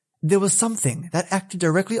house. There was something that acted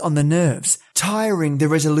directly on the nerves, tiring the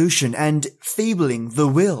resolution and feebling the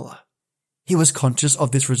will. He was conscious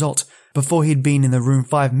of this result before he'd been in the room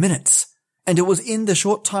 5 minutes, and it was in the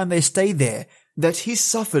short time they stayed there that he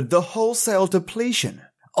suffered the wholesale depletion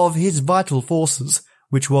of his vital forces,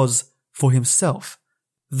 which was, for himself,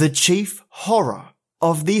 the chief horror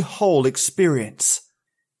of the whole experience.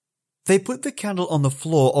 They put the candle on the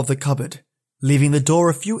floor of the cupboard, leaving the door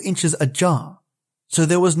a few inches ajar, so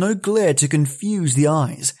there was no glare to confuse the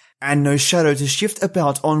eyes, and no shadow to shift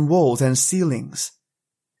about on walls and ceilings.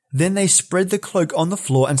 Then they spread the cloak on the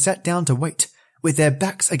floor and sat down to wait, with their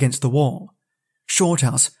backs against the wall.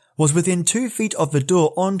 Shorthouse was within 2 feet of the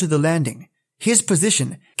door onto the landing. His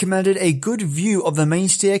position commanded a good view of the main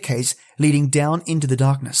staircase leading down into the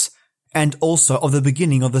darkness, and also of the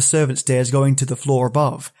beginning of the servant stairs going to the floor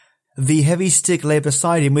above. The heavy stick lay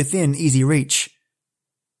beside him within easy reach.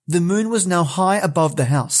 The moon was now high above the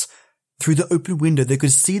house. Through the open window they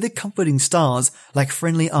could see the comforting stars like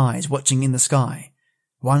friendly eyes watching in the sky.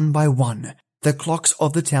 One by one, the clocks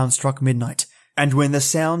of the town struck midnight, and when the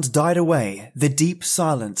sound died away, the deep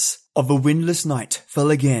silence of a windless night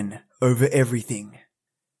fell again over everything.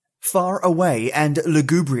 Far away and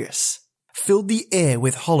lugubrious, filled the air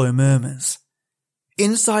with hollow murmurs.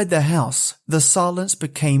 Inside the house, the silence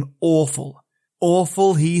became awful.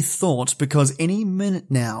 Awful, he thought, because any minute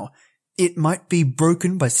now it might be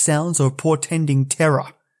broken by sounds of portending terror.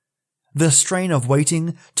 The strain of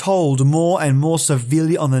waiting told more and more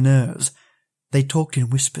severely on the nerves. They talked in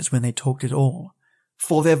whispers when they talked at all,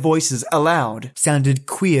 for their voices aloud sounded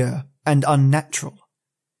queer and unnatural.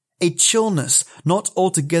 A chillness not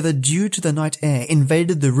altogether due to the night air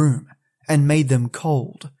invaded the room and made them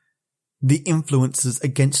cold. The influences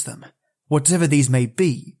against them, whatever these may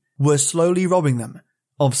be, were slowly robbing them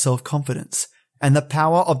of self-confidence and the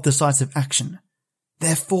power of decisive action.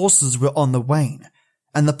 Their forces were on the wane,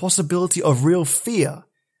 and the possibility of real fear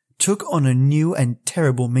took on a new and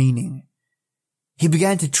terrible meaning. He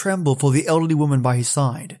began to tremble for the elderly woman by his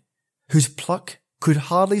side, whose pluck could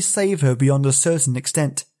hardly save her beyond a certain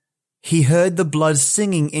extent. He heard the blood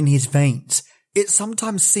singing in his veins. It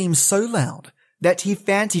sometimes seemed so loud that he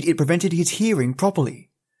fancied it prevented his hearing properly.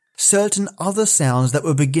 Certain other sounds that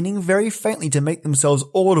were beginning very faintly to make themselves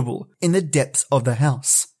audible in the depths of the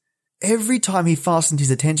house. Every time he fastened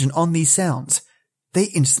his attention on these sounds, they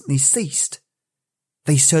instantly ceased.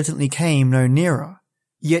 They certainly came no nearer,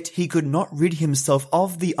 yet he could not rid himself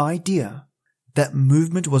of the idea that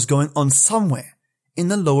movement was going on somewhere in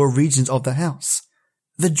the lower regions of the house.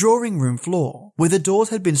 The drawing-room floor, where the doors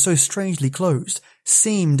had been so strangely closed,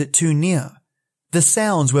 seemed too near. The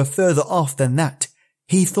sounds were further off than that.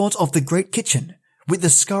 He thought of the great kitchen, with the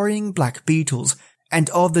scurrying black beetles, and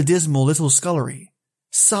of the dismal little scullery.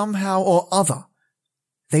 Somehow or other,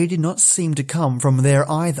 they did not seem to come from there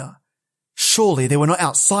either. Surely they were not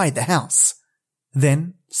outside the house.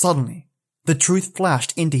 Then, suddenly, the truth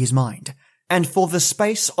flashed into his mind, and for the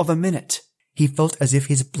space of a minute, he felt as if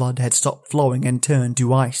his blood had stopped flowing and turned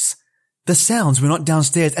to ice. The sounds were not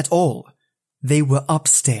downstairs at all. They were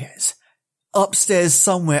upstairs. Upstairs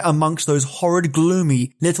somewhere amongst those horrid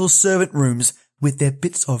gloomy little servant rooms with their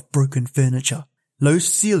bits of broken furniture, low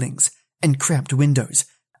ceilings, and cramped windows.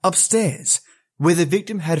 Upstairs, where the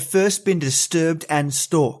victim had first been disturbed and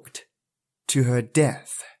stalked to her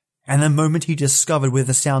death. And the moment he discovered where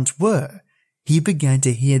the sounds were, he began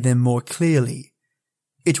to hear them more clearly.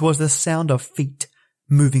 It was the sound of feet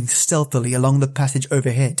moving stealthily along the passage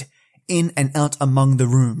overhead, in and out among the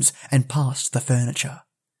rooms and past the furniture.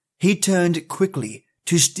 He turned quickly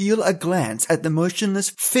to steal a glance at the motionless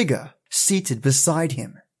figure seated beside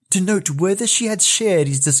him, to note whether she had shared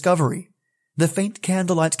his discovery. The faint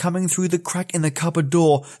candlelight coming through the crack in the cupboard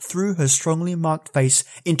door threw her strongly marked face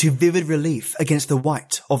into vivid relief against the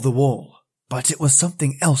white of the wall. But it was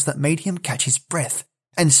something else that made him catch his breath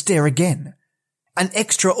and stare again. An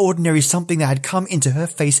extraordinary something that had come into her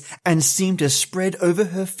face and seemed to spread over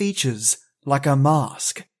her features like a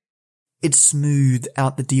mask. It smoothed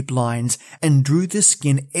out the deep lines and drew the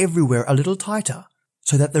skin everywhere a little tighter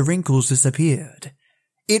so that the wrinkles disappeared.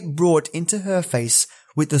 It brought into her face,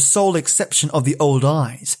 with the sole exception of the old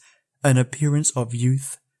eyes, an appearance of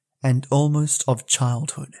youth and almost of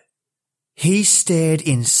childhood. He stared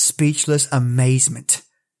in speechless amazement.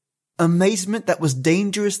 Amazement that was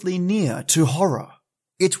dangerously near to horror.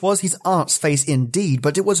 It was his aunt's face indeed,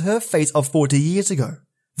 but it was her face of 40 years ago.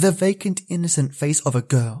 The vacant, innocent face of a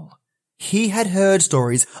girl. He had heard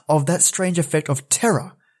stories of that strange effect of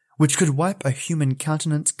terror, which could wipe a human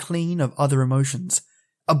countenance clean of other emotions,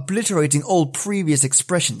 obliterating all previous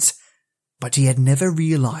expressions, but he had never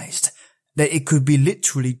realized that it could be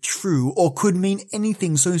literally true or could mean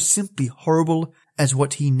anything so simply horrible as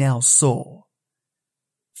what he now saw.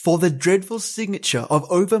 For the dreadful signature of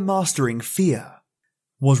overmastering fear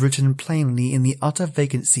was written plainly in the utter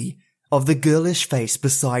vacancy of the girlish face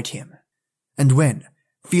beside him, and when,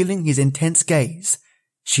 feeling his intense gaze,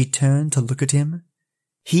 she turned to look at him,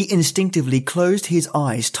 he instinctively closed his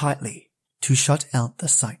eyes tightly to shut out the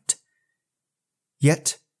sight.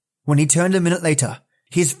 Yet, when he turned a minute later,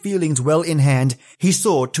 his feelings well in hand, he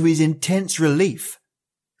saw, to his intense relief,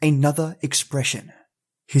 another expression.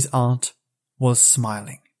 His aunt was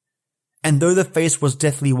smiling. And though the face was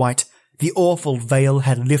deathly white, the awful veil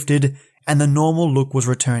had lifted and the normal look was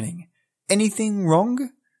returning. Anything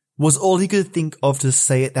wrong? Was all he could think of to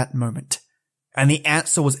say at that moment. And the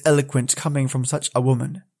answer was eloquent coming from such a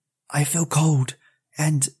woman. "I feel cold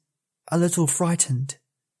and a little frightened,"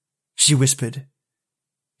 she whispered.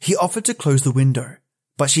 He offered to close the window,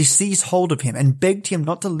 but she seized hold of him and begged him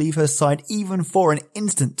not to leave her side even for an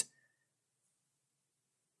instant.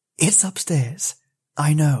 "It's upstairs,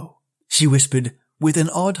 I know," she whispered with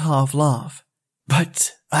an odd half laugh.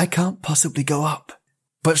 "But I can't possibly go up."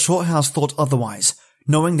 But Shorthouse thought otherwise,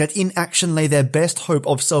 knowing that in action lay their best hope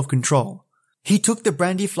of self-control. He took the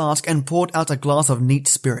brandy flask and poured out a glass of neat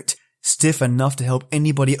spirit, stiff enough to help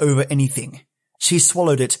anybody over anything. She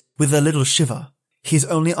swallowed it with a little shiver. His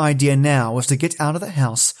only idea now was to get out of the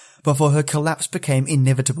house before her collapse became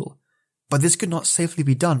inevitable. But this could not safely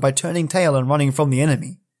be done by turning tail and running from the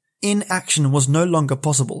enemy. Inaction was no longer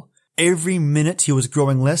possible. Every minute he was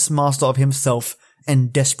growing less master of himself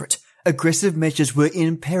and desperate. Aggressive measures were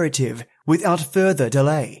imperative without further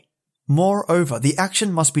delay. Moreover, the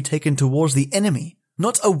action must be taken towards the enemy,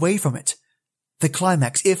 not away from it. The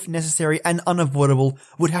climax, if necessary and unavoidable,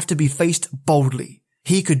 would have to be faced boldly.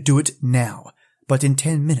 He could do it now, but in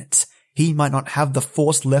 10 minutes he might not have the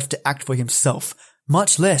force left to act for himself,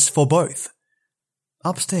 much less for both.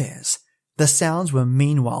 Upstairs, the sounds were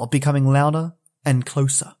meanwhile becoming louder and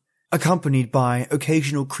closer, accompanied by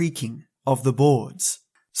occasional creaking of the boards.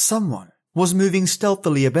 Someone was moving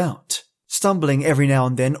stealthily about, stumbling every now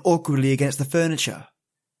and then awkwardly against the furniture.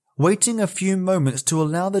 Waiting a few moments to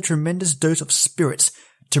allow the tremendous dose of spirits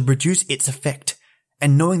to produce its effect,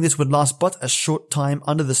 and knowing this would last but a short time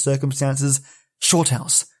under the circumstances,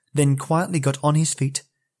 Shorthouse then quietly got on his feet,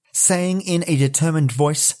 saying in a determined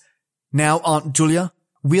voice, "Now, Aunt Julia,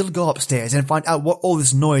 we'll go upstairs and find out what all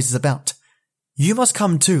this noise is about. You must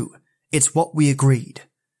come too. It's what we agreed."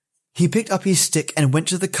 He picked up his stick and went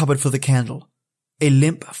to the cupboard for the candle. A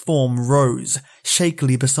limp form rose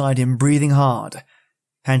shakily beside him, breathing hard,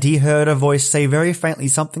 and he heard a voice say very faintly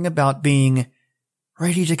something about being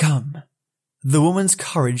ready to come. The woman's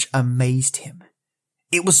courage amazed him.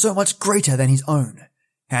 It was so much greater than his own,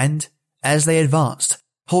 and, as they advanced,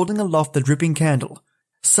 holding aloft the dripping candle,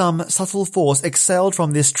 some subtle force exhaled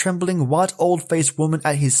from this trembling, white old-faced woman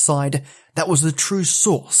at his side that was the true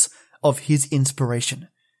source of his inspiration.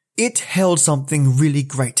 It held something really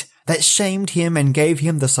great that shamed him and gave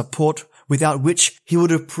him the support without which he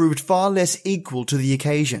would have proved far less equal to the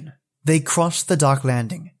occasion. They crossed the dark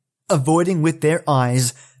landing, avoiding with their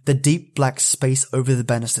eyes the deep black space over the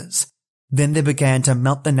banisters. Then they began to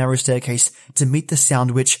mount the narrow staircase to meet the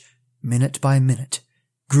sound which, minute by minute,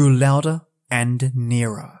 grew louder and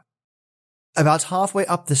nearer. About halfway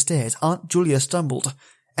up the stairs, Aunt Julia stumbled,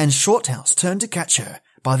 and Shorthouse turned to catch her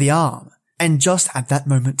by the arm. And just at that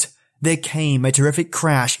moment, there came a terrific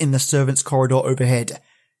crash in the servants' corridor overhead.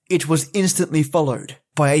 It was instantly followed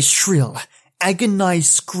by a shrill,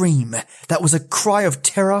 agonized scream that was a cry of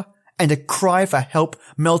terror and a cry for help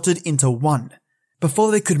melted into one. Before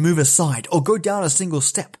they could move aside or go down a single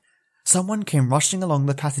step, someone came rushing along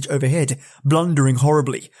the passage overhead, blundering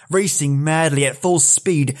horribly, racing madly at full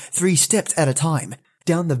speed 3 steps at a time,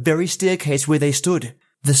 down the very staircase where they stood.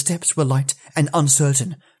 The steps were light and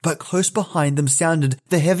uncertain, but close behind them sounded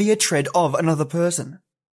the heavier tread of another person.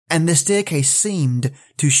 And the staircase seemed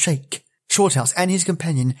to shake. Shorthouse and his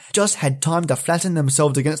companion just had time to flatten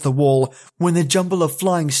themselves against the wall when the jumble of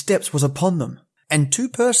flying steps was upon them, and 2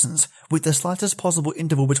 persons, with the slightest possible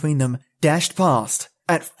interval between them, dashed past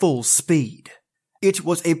at full speed. It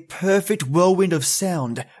was a perfect whirlwind of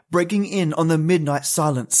sound breaking in on the midnight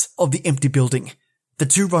silence of the empty building. The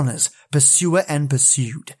 2 runners, pursuer and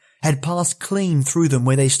pursued, had passed clean through them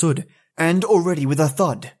where they stood, and already with a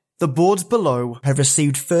thud, the boards below had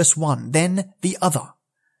received first one, then the other.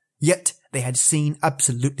 Yet they had seen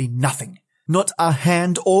absolutely nothing. Not a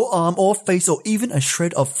hand or arm or face or even a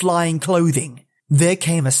shred of flying clothing. There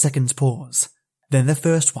came a second's pause. Then the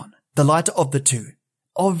first one, the lighter of the 2,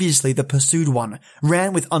 obviously the pursued one,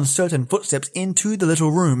 ran with uncertain footsteps into the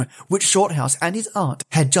little room which Shorthouse and his aunt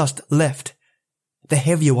had just left. The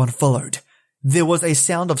heavier one followed. There was a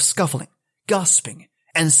sound of scuffling, gasping,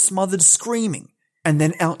 and smothered screaming, and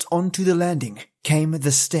then out onto the landing came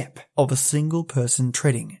the step of a single person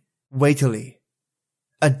treading weightily.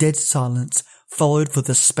 A dead silence followed for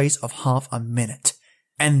the space of half a minute,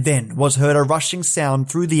 and then was heard a rushing sound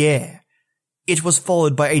through the air. It was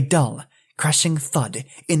followed by a dull, crashing thud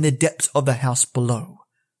in the depths of the house below,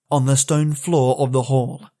 on the stone floor of the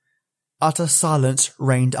hall. Utter silence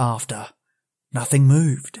reigned after. Nothing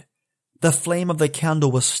moved. The flame of the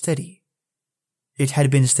candle was steady. It had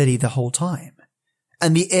been steady the whole time,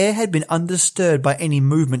 and the air had been undisturbed by any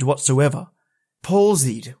movement whatsoever.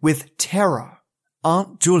 Palsied with terror,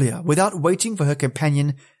 Aunt Julia, without waiting for her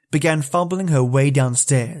companion, began fumbling her way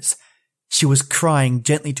downstairs. She was crying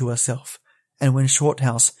gently to herself, and when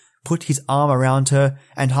Shorthouse put his arm around her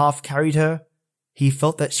and half carried her, he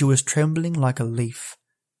felt that she was trembling like a leaf.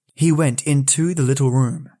 He went into the little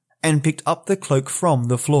room and picked up the cloak from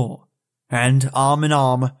the floor, and arm in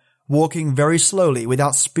arm, walking very slowly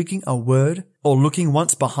without speaking a word or looking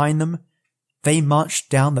once behind them, they marched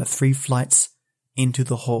down the 3 flights into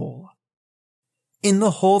the hall. In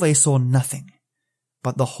the hall they saw nothing,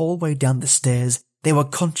 but the whole way down the stairs they were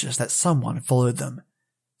conscious that someone followed them,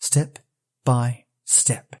 step by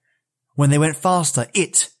step. When they went faster,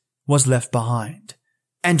 it was left behind,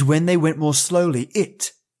 and when they went more slowly,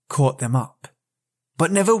 it caught them up.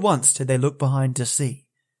 But never once did they look behind to see,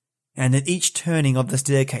 and at each turning of the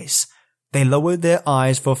staircase they lowered their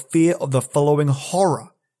eyes for fear of the following horror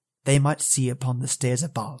they might see upon the stairs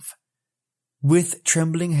above. With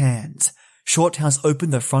trembling hands, Shorthouse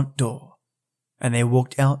opened the front door, and they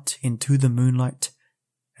walked out into the moonlight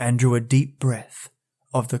and drew a deep breath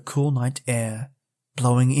of the cool night air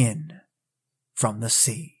blowing in from the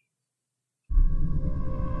sea.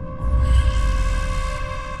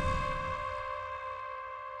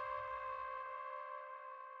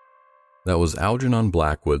 That was Algernon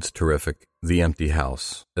Blackwood's terrific The Empty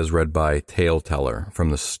House, as read by Tale Teller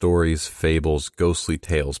from the Stories, Fables, Ghostly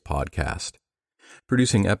Tales podcast.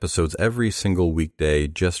 Producing episodes every single weekday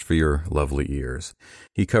just for your lovely ears.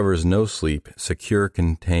 He covers No Sleep, Secure,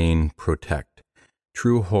 Contain, Protect,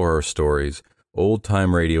 true horror stories,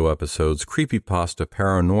 old-time radio episodes, creepypasta,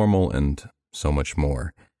 paranormal, and so much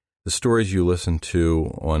more. The stories you listen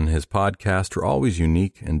to on his podcast are always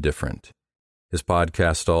unique and different. His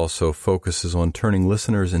podcast also focuses on turning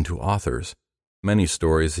listeners into authors. Many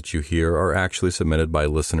stories that you hear are actually submitted by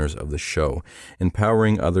listeners of the show,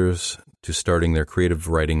 empowering others to starting their creative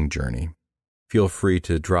writing journey. Feel free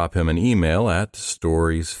to drop him an email at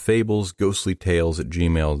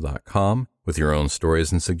storiesfablesghostlytales@gmail.com with your own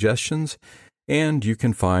stories and suggestions, and you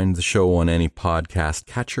can find the show on any podcast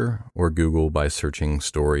catcher or Google by searching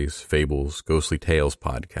Stories, Fables, Ghostly Tales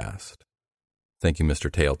podcast. Thank you, Mr.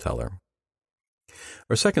 Tale Teller.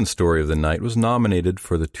 Our second story of the night was nominated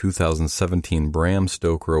for the 2017 Bram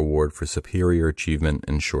Stoker Award for Superior Achievement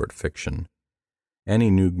in Short Fiction.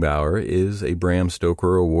 Annie Neugebaur is a Bram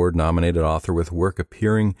Stoker Award-nominated author with work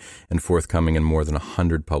appearing and forthcoming in more than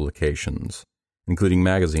 100 publications, including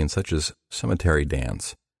magazines such as Cemetery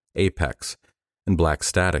Dance, Apex, and Black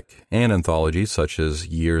Static, and anthologies such as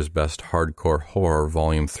Year's Best Hardcore Horror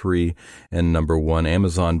Volume 3 and #1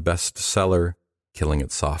 Amazon bestseller Killing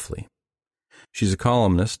It Softly. She's a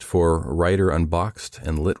columnist for Writer Unboxed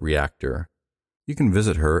and Lit Reactor. You can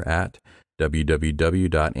visit her at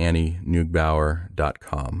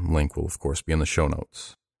www.annieneugebaur.com. Link will, of course, be in the show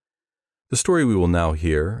notes. The story we will now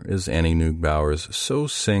hear is Annie Neugebaur's So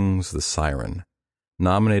Sings the Siren,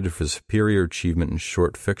 nominated for Superior Achievement in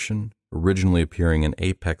Short Fiction, originally appearing in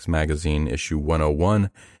Apex Magazine issue 101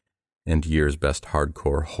 and Year's Best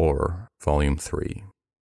Hardcore Horror, Volume 3.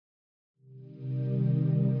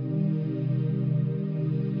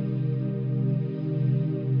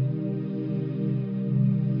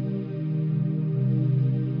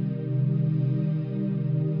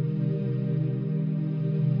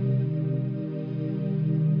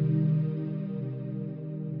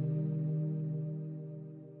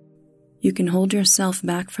 You can hold yourself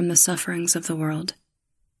back from the sufferings of the world.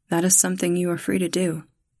 That is something you are free to do,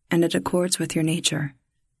 and it accords with your nature.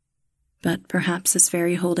 But perhaps this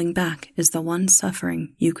very holding back is the one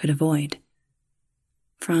suffering you could avoid.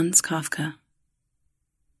 Franz Kafka.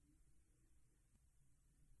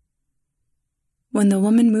 When the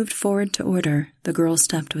woman moved forward to order, the girl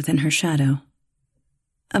stepped within her shadow.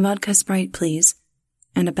 "A vodka Sprite, please,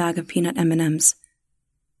 and a bag of peanut M&Ms.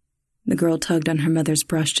 The girl tugged on her mother's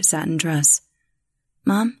brushed satin dress.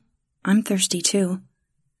 "Mom, I'm thirsty too."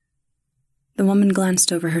 The woman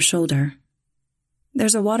glanced over her shoulder.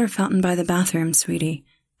 "There's a water fountain by the bathroom, sweetie.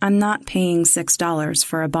 I'm not paying $6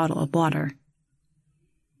 for a bottle of water."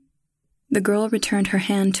 The girl returned her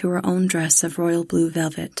hand to her own dress of royal blue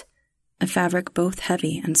velvet, a fabric both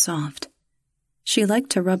heavy and soft. She liked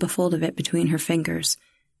to rub a fold of it between her fingers,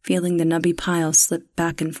 feeling the nubby pile slip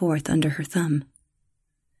back and forth under her thumb.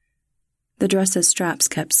 The dress's straps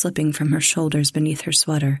kept slipping from her shoulders beneath her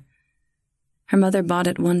sweater. Her mother bought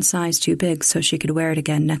it one size too big so she could wear it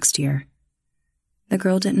again next year. The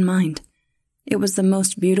girl didn't mind. It was the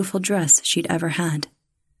most beautiful dress she'd ever had.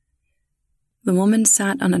 The woman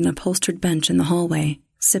sat on an upholstered bench in the hallway,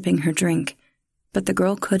 sipping her drink, but the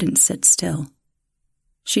girl couldn't sit still.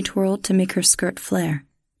 She twirled to make her skirt flare,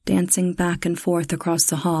 dancing back and forth across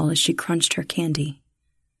the hall as she crunched her candy.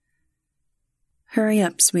 "Hurry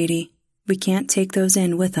up, sweetie. We can't take those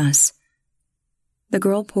in with us." The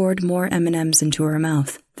girl poured more M&Ms into her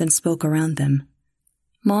mouth, then spoke around them.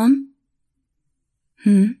 "Mom?"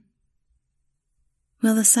 "Will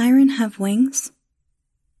the siren have wings?"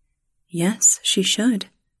 "Yes, she should.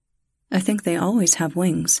 I think they always have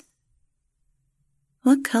wings."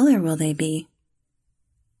 "What color will they be?"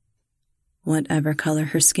 "Whatever color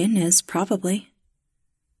her skin is, probably."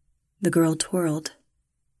 The girl twirled.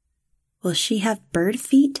 "Will she have bird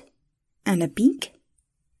feet? And a beak?"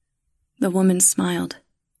 The woman smiled.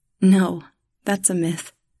 "No, that's a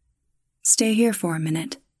myth. Stay here for a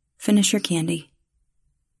minute. Finish your candy."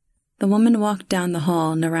 The woman walked down the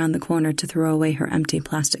hall and around the corner to throw away her empty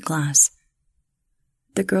plastic glass.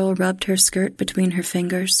 The girl rubbed her skirt between her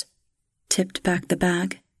fingers, tipped back the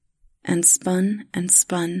bag, and spun and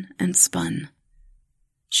spun and spun.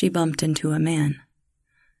 She bumped into a man.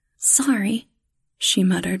 "Sorry," she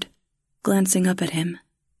muttered, glancing up at him.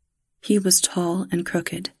 He was tall and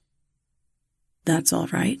crooked. "That's all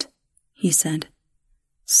right," he said.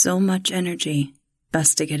 "So much energy.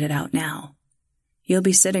 Best to get it out now. You'll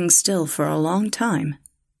be sitting still for a long time."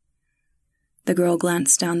 The girl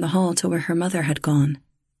glanced down the hall to where her mother had gone,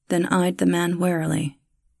 then eyed the man warily.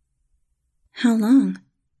 "How long?"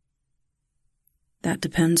 "That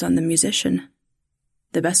depends on the musician.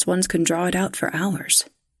 The best ones can draw it out for hours."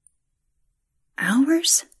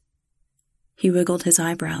 "Hours?" He wiggled his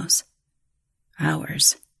eyebrows.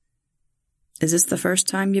 "Hours. Is this the first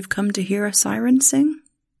time you've come to hear a siren sing?"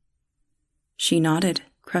 She nodded,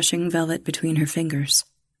 crushing velvet between her fingers.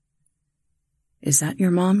 "Is that your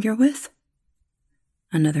mom you're with?"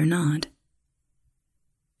 Another nod.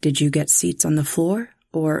 "Did you get seats on the floor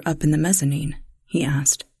or up in the mezzanine?" he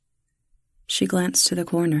asked. She glanced to the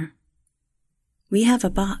corner. "We have a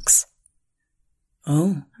box."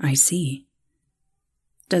 "Oh, I see.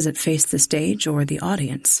 Does it face the stage or the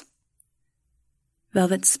audience?"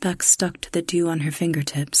 Velvet specks stuck to the dew on her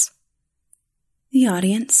fingertips. "The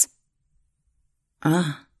audience."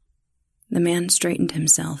 "Ah." The man straightened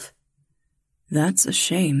himself. "That's a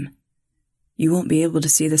shame. You won't be able to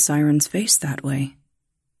see the siren's face that way."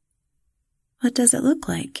 "What does it look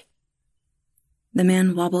like?" The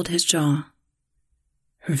man wobbled his jaw.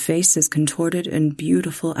 "Her face is contorted in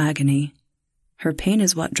beautiful agony. Her pain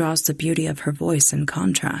is what draws the beauty of her voice in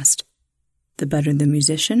contrast. The better the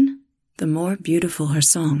musician, the more beautiful her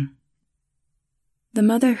song." The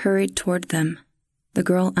mother hurried toward them. The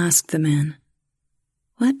girl asked the man,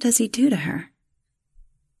 "What does he do to her?"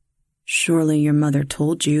 "Surely your mother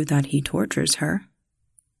told you that he tortures her."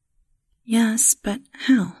 "Yes, but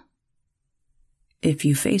how?" "If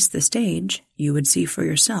you face the stage, you would see for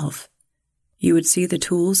yourself. You would see the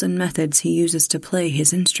tools and methods he uses to play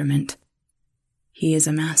his instrument. He is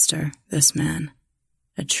a master, this man,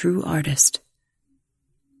 a true artist."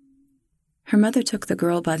 Her mother took the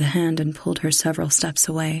girl by the hand and pulled her several steps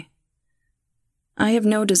away. "I have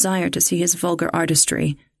no desire to see his vulgar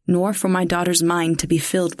artistry, nor for my daughter's mind to be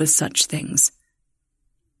filled with such things."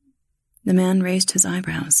 The man raised his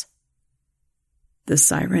eyebrows. "The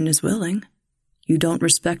siren is willing. You don't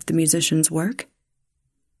respect the musician's work?"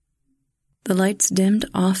 The lights dimmed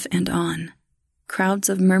off and on. Crowds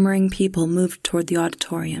of murmuring people moved toward the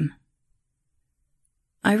auditorium.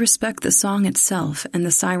 "I respect the song itself and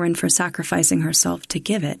the siren for sacrificing herself to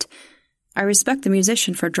give it. I respect the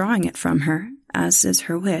musician for drawing it from her, as is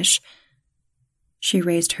her wish." She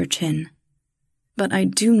raised her chin. "But I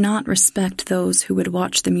do not respect those who would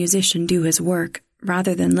watch the musician do his work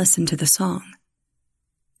rather than listen to the song.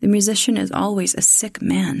 The musician is always a sick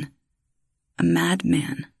man, a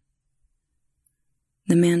madman."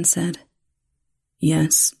 The man said,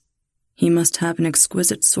 "Yes, he must have an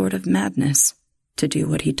exquisite sort of madness to do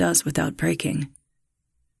what he does without breaking.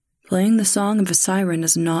 Playing the song of a siren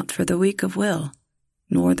is not for the weak of will,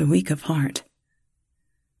 nor the weak of heart."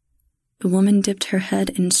 The woman dipped her head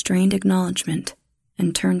in strained acknowledgement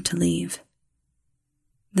and turned to leave.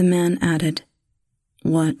 The man added,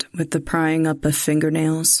 "What with the prying up of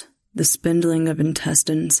fingernails, the spindling of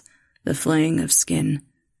intestines, the flaying of skin,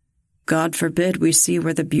 God forbid we see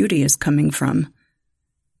where the beauty is coming from."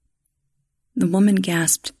 The woman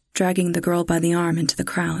gasped, dragging the girl by the arm into the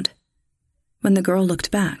crowd. When the girl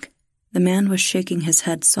looked back, the man was shaking his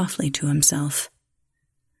head softly to himself.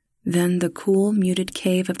 Then the cool, muted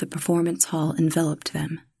cave of the performance hall enveloped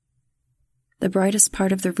them. The brightest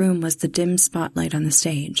part of the room was the dim spotlight on the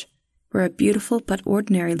stage, where a beautiful but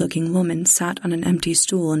ordinary-looking woman sat on an empty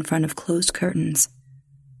stool in front of closed curtains.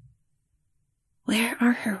 "Where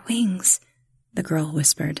are her wings?" the girl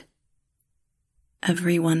whispered.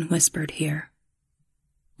 Everyone whispered here.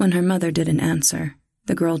 When her mother didn't answer,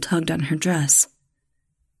 the girl tugged on her dress.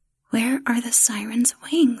 "Where are the siren's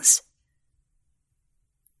wings?"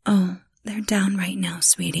 "Oh, they're down right now,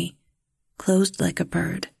 sweetie. Closed like a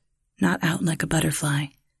bird, not out like a butterfly.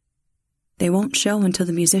 They won't show until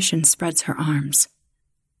the musician spreads her arms."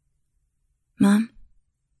 "Mom,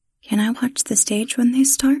 can I watch the stage when they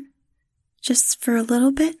start? Just for a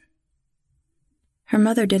little bit?" Her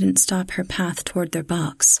mother didn't stop her path toward their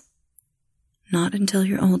box. "Not until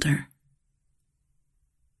you're older."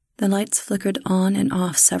 The lights flickered on and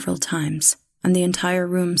off several times, and the entire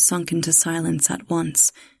room sunk into silence at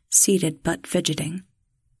once, seated but fidgeting.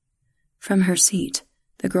 From her seat,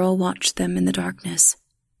 the girl watched them in the darkness.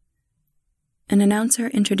 An announcer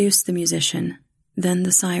introduced the musician, then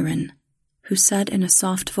the siren, who said in a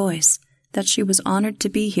soft voice that she was honored to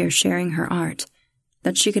be here sharing her art,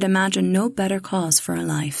 that she could imagine no better cause for a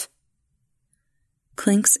life.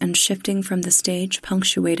 Clinks and shifting from the stage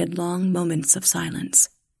punctuated long moments of silence.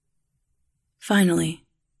 Finally,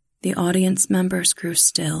 the audience members grew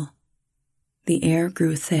still. The air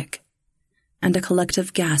grew thick, and a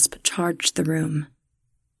collective gasp charged the room.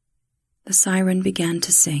 The siren began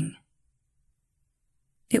to sing.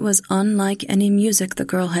 It was unlike any music the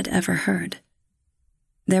girl had ever heard.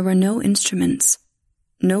 There were no instruments,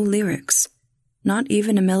 no lyrics, not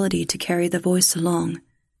even a melody to carry the voice along,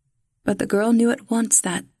 but the girl knew at once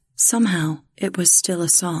that, somehow, it was still a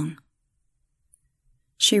song.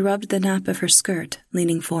 She rubbed the nap of her skirt,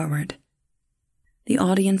 leaning forward. The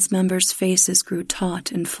audience members' faces grew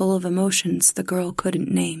taut and full of emotions the girl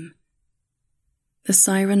couldn't name. The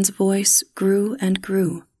siren's voice grew and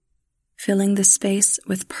grew, filling the space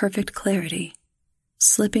with perfect clarity,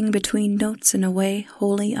 slipping between notes in a way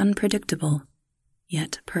wholly unpredictable,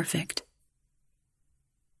 yet perfect.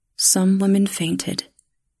 Some women fainted.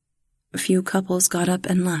 A few couples got up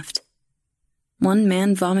and left. One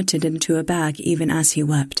man vomited into a bag even as he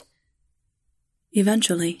wept.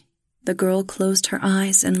 Eventually, the girl closed her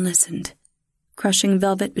eyes and listened, crushing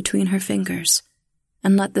velvet between her fingers,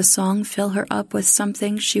 and let the song fill her up with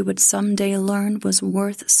something she would someday learn was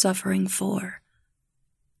worth suffering for.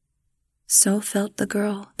 So felt the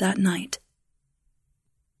girl that night.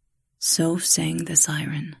 So sang the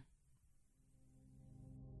siren.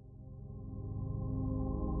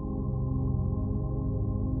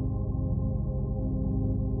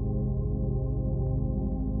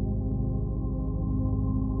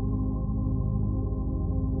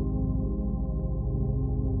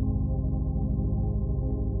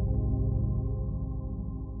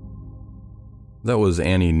 That was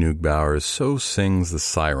Annie Neugebauer's So Sings the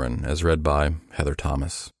Siren, as read by Heather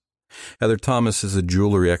Thomas. Heather Thomas is a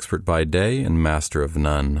jewelry expert by day and master of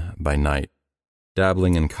none by night.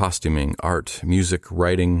 Dabbling in costuming, art, music,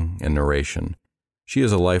 writing, and narration, She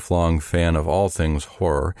is a lifelong fan of all things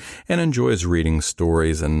horror and enjoys reading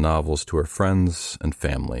stories and novels to her friends and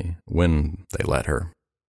family when they let her.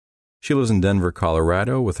 She lives in Denver,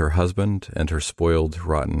 Colorado with her husband and her spoiled,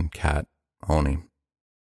 rotten cat, Oni.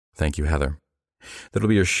 Thank you, Heather. That'll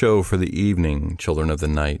be your show for the evening, Children of the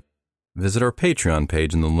Night. Visit our Patreon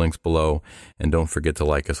page in the links below, and don't forget to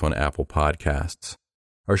like us on Apple Podcasts.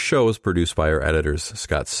 Our show is produced by our editors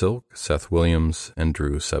Scott Silk, Seth Williams, and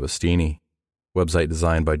Drew Sebastini. Website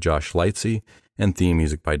designed by Josh Lightsey, and theme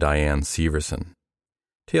music by Diane Severson.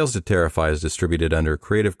 Tales to Terrify is distributed under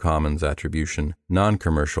Creative Commons Attribution,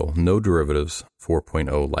 Non-Commercial, No Derivatives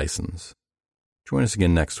 4.0 license. Join us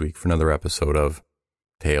again next week for another episode of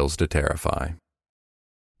Tales to Terrify.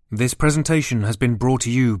 This presentation has been brought to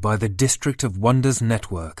you by the District of Wonders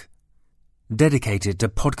Network, dedicated to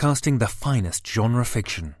podcasting the finest genre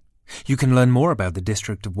fiction. You can learn more about the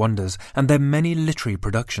District of Wonders and their many literary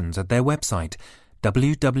productions at their website,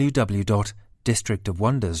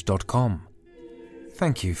 www.districtofwonders.com.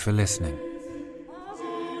 Thank you for listening.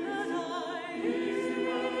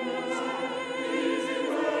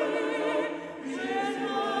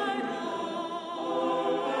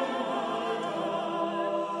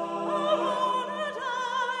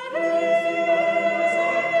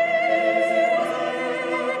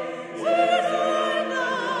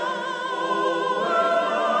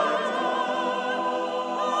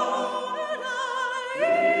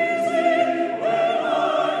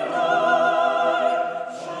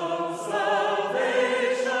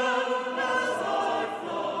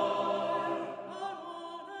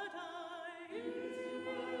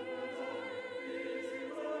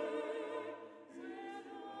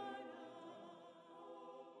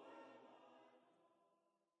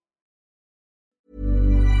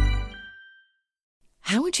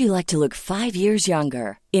 How would you like to look 5 years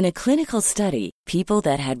younger? In a clinical study, people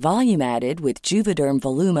that had volume added with Juvederm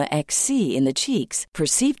Voluma XC in the cheeks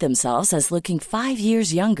perceived themselves as looking 5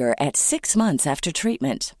 years younger at 6 months after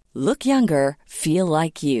treatment. Look younger, feel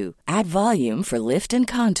like you. Add volume for lift and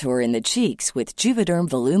contour in the cheeks with Juvederm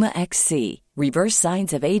Voluma XC. Reverse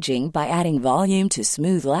signs of aging by adding volume to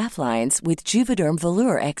smooth laugh lines with Juvederm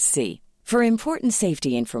Volure XC. For important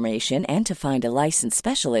safety information and to find a licensed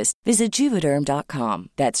specialist, visit Juvederm.com.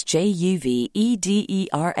 That's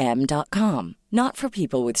JUVEDERM.com. Not for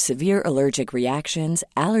people with severe allergic reactions,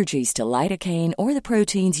 allergies to lidocaine, or the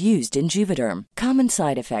proteins used in Juvederm. Common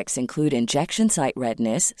side effects include injection site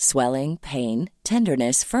redness, swelling, pain,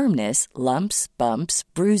 tenderness, firmness, lumps, bumps,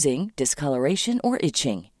 bruising, discoloration, or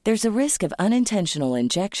itching. There's a risk of unintentional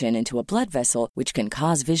injection into a blood vessel, which can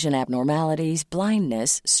cause vision abnormalities,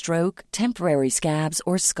 blindness, stroke, temporary scabs,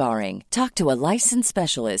 or scarring. Talk to a licensed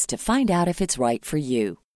specialist to find out if it's right for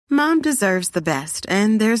you. Mom deserves the best,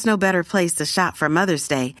 and there's no better place to shop for Mother's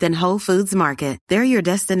Day than Whole Foods Market. They're your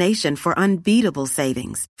destination for unbeatable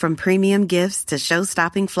savings, from premium gifts to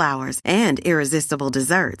show-stopping flowers and irresistible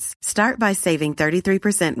desserts. Start by saving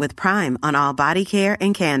 33% with Prime on all body care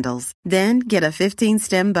and candles. Then get a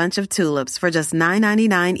 15-stem bunch of tulips for just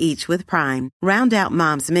 $9.99 each with Prime. Round out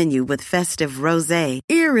Mom's menu with festive rosé,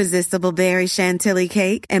 irresistible berry chantilly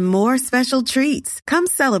cake, and more special treats. Come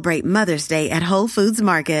celebrate Mother's Day at Whole Foods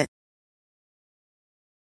Market.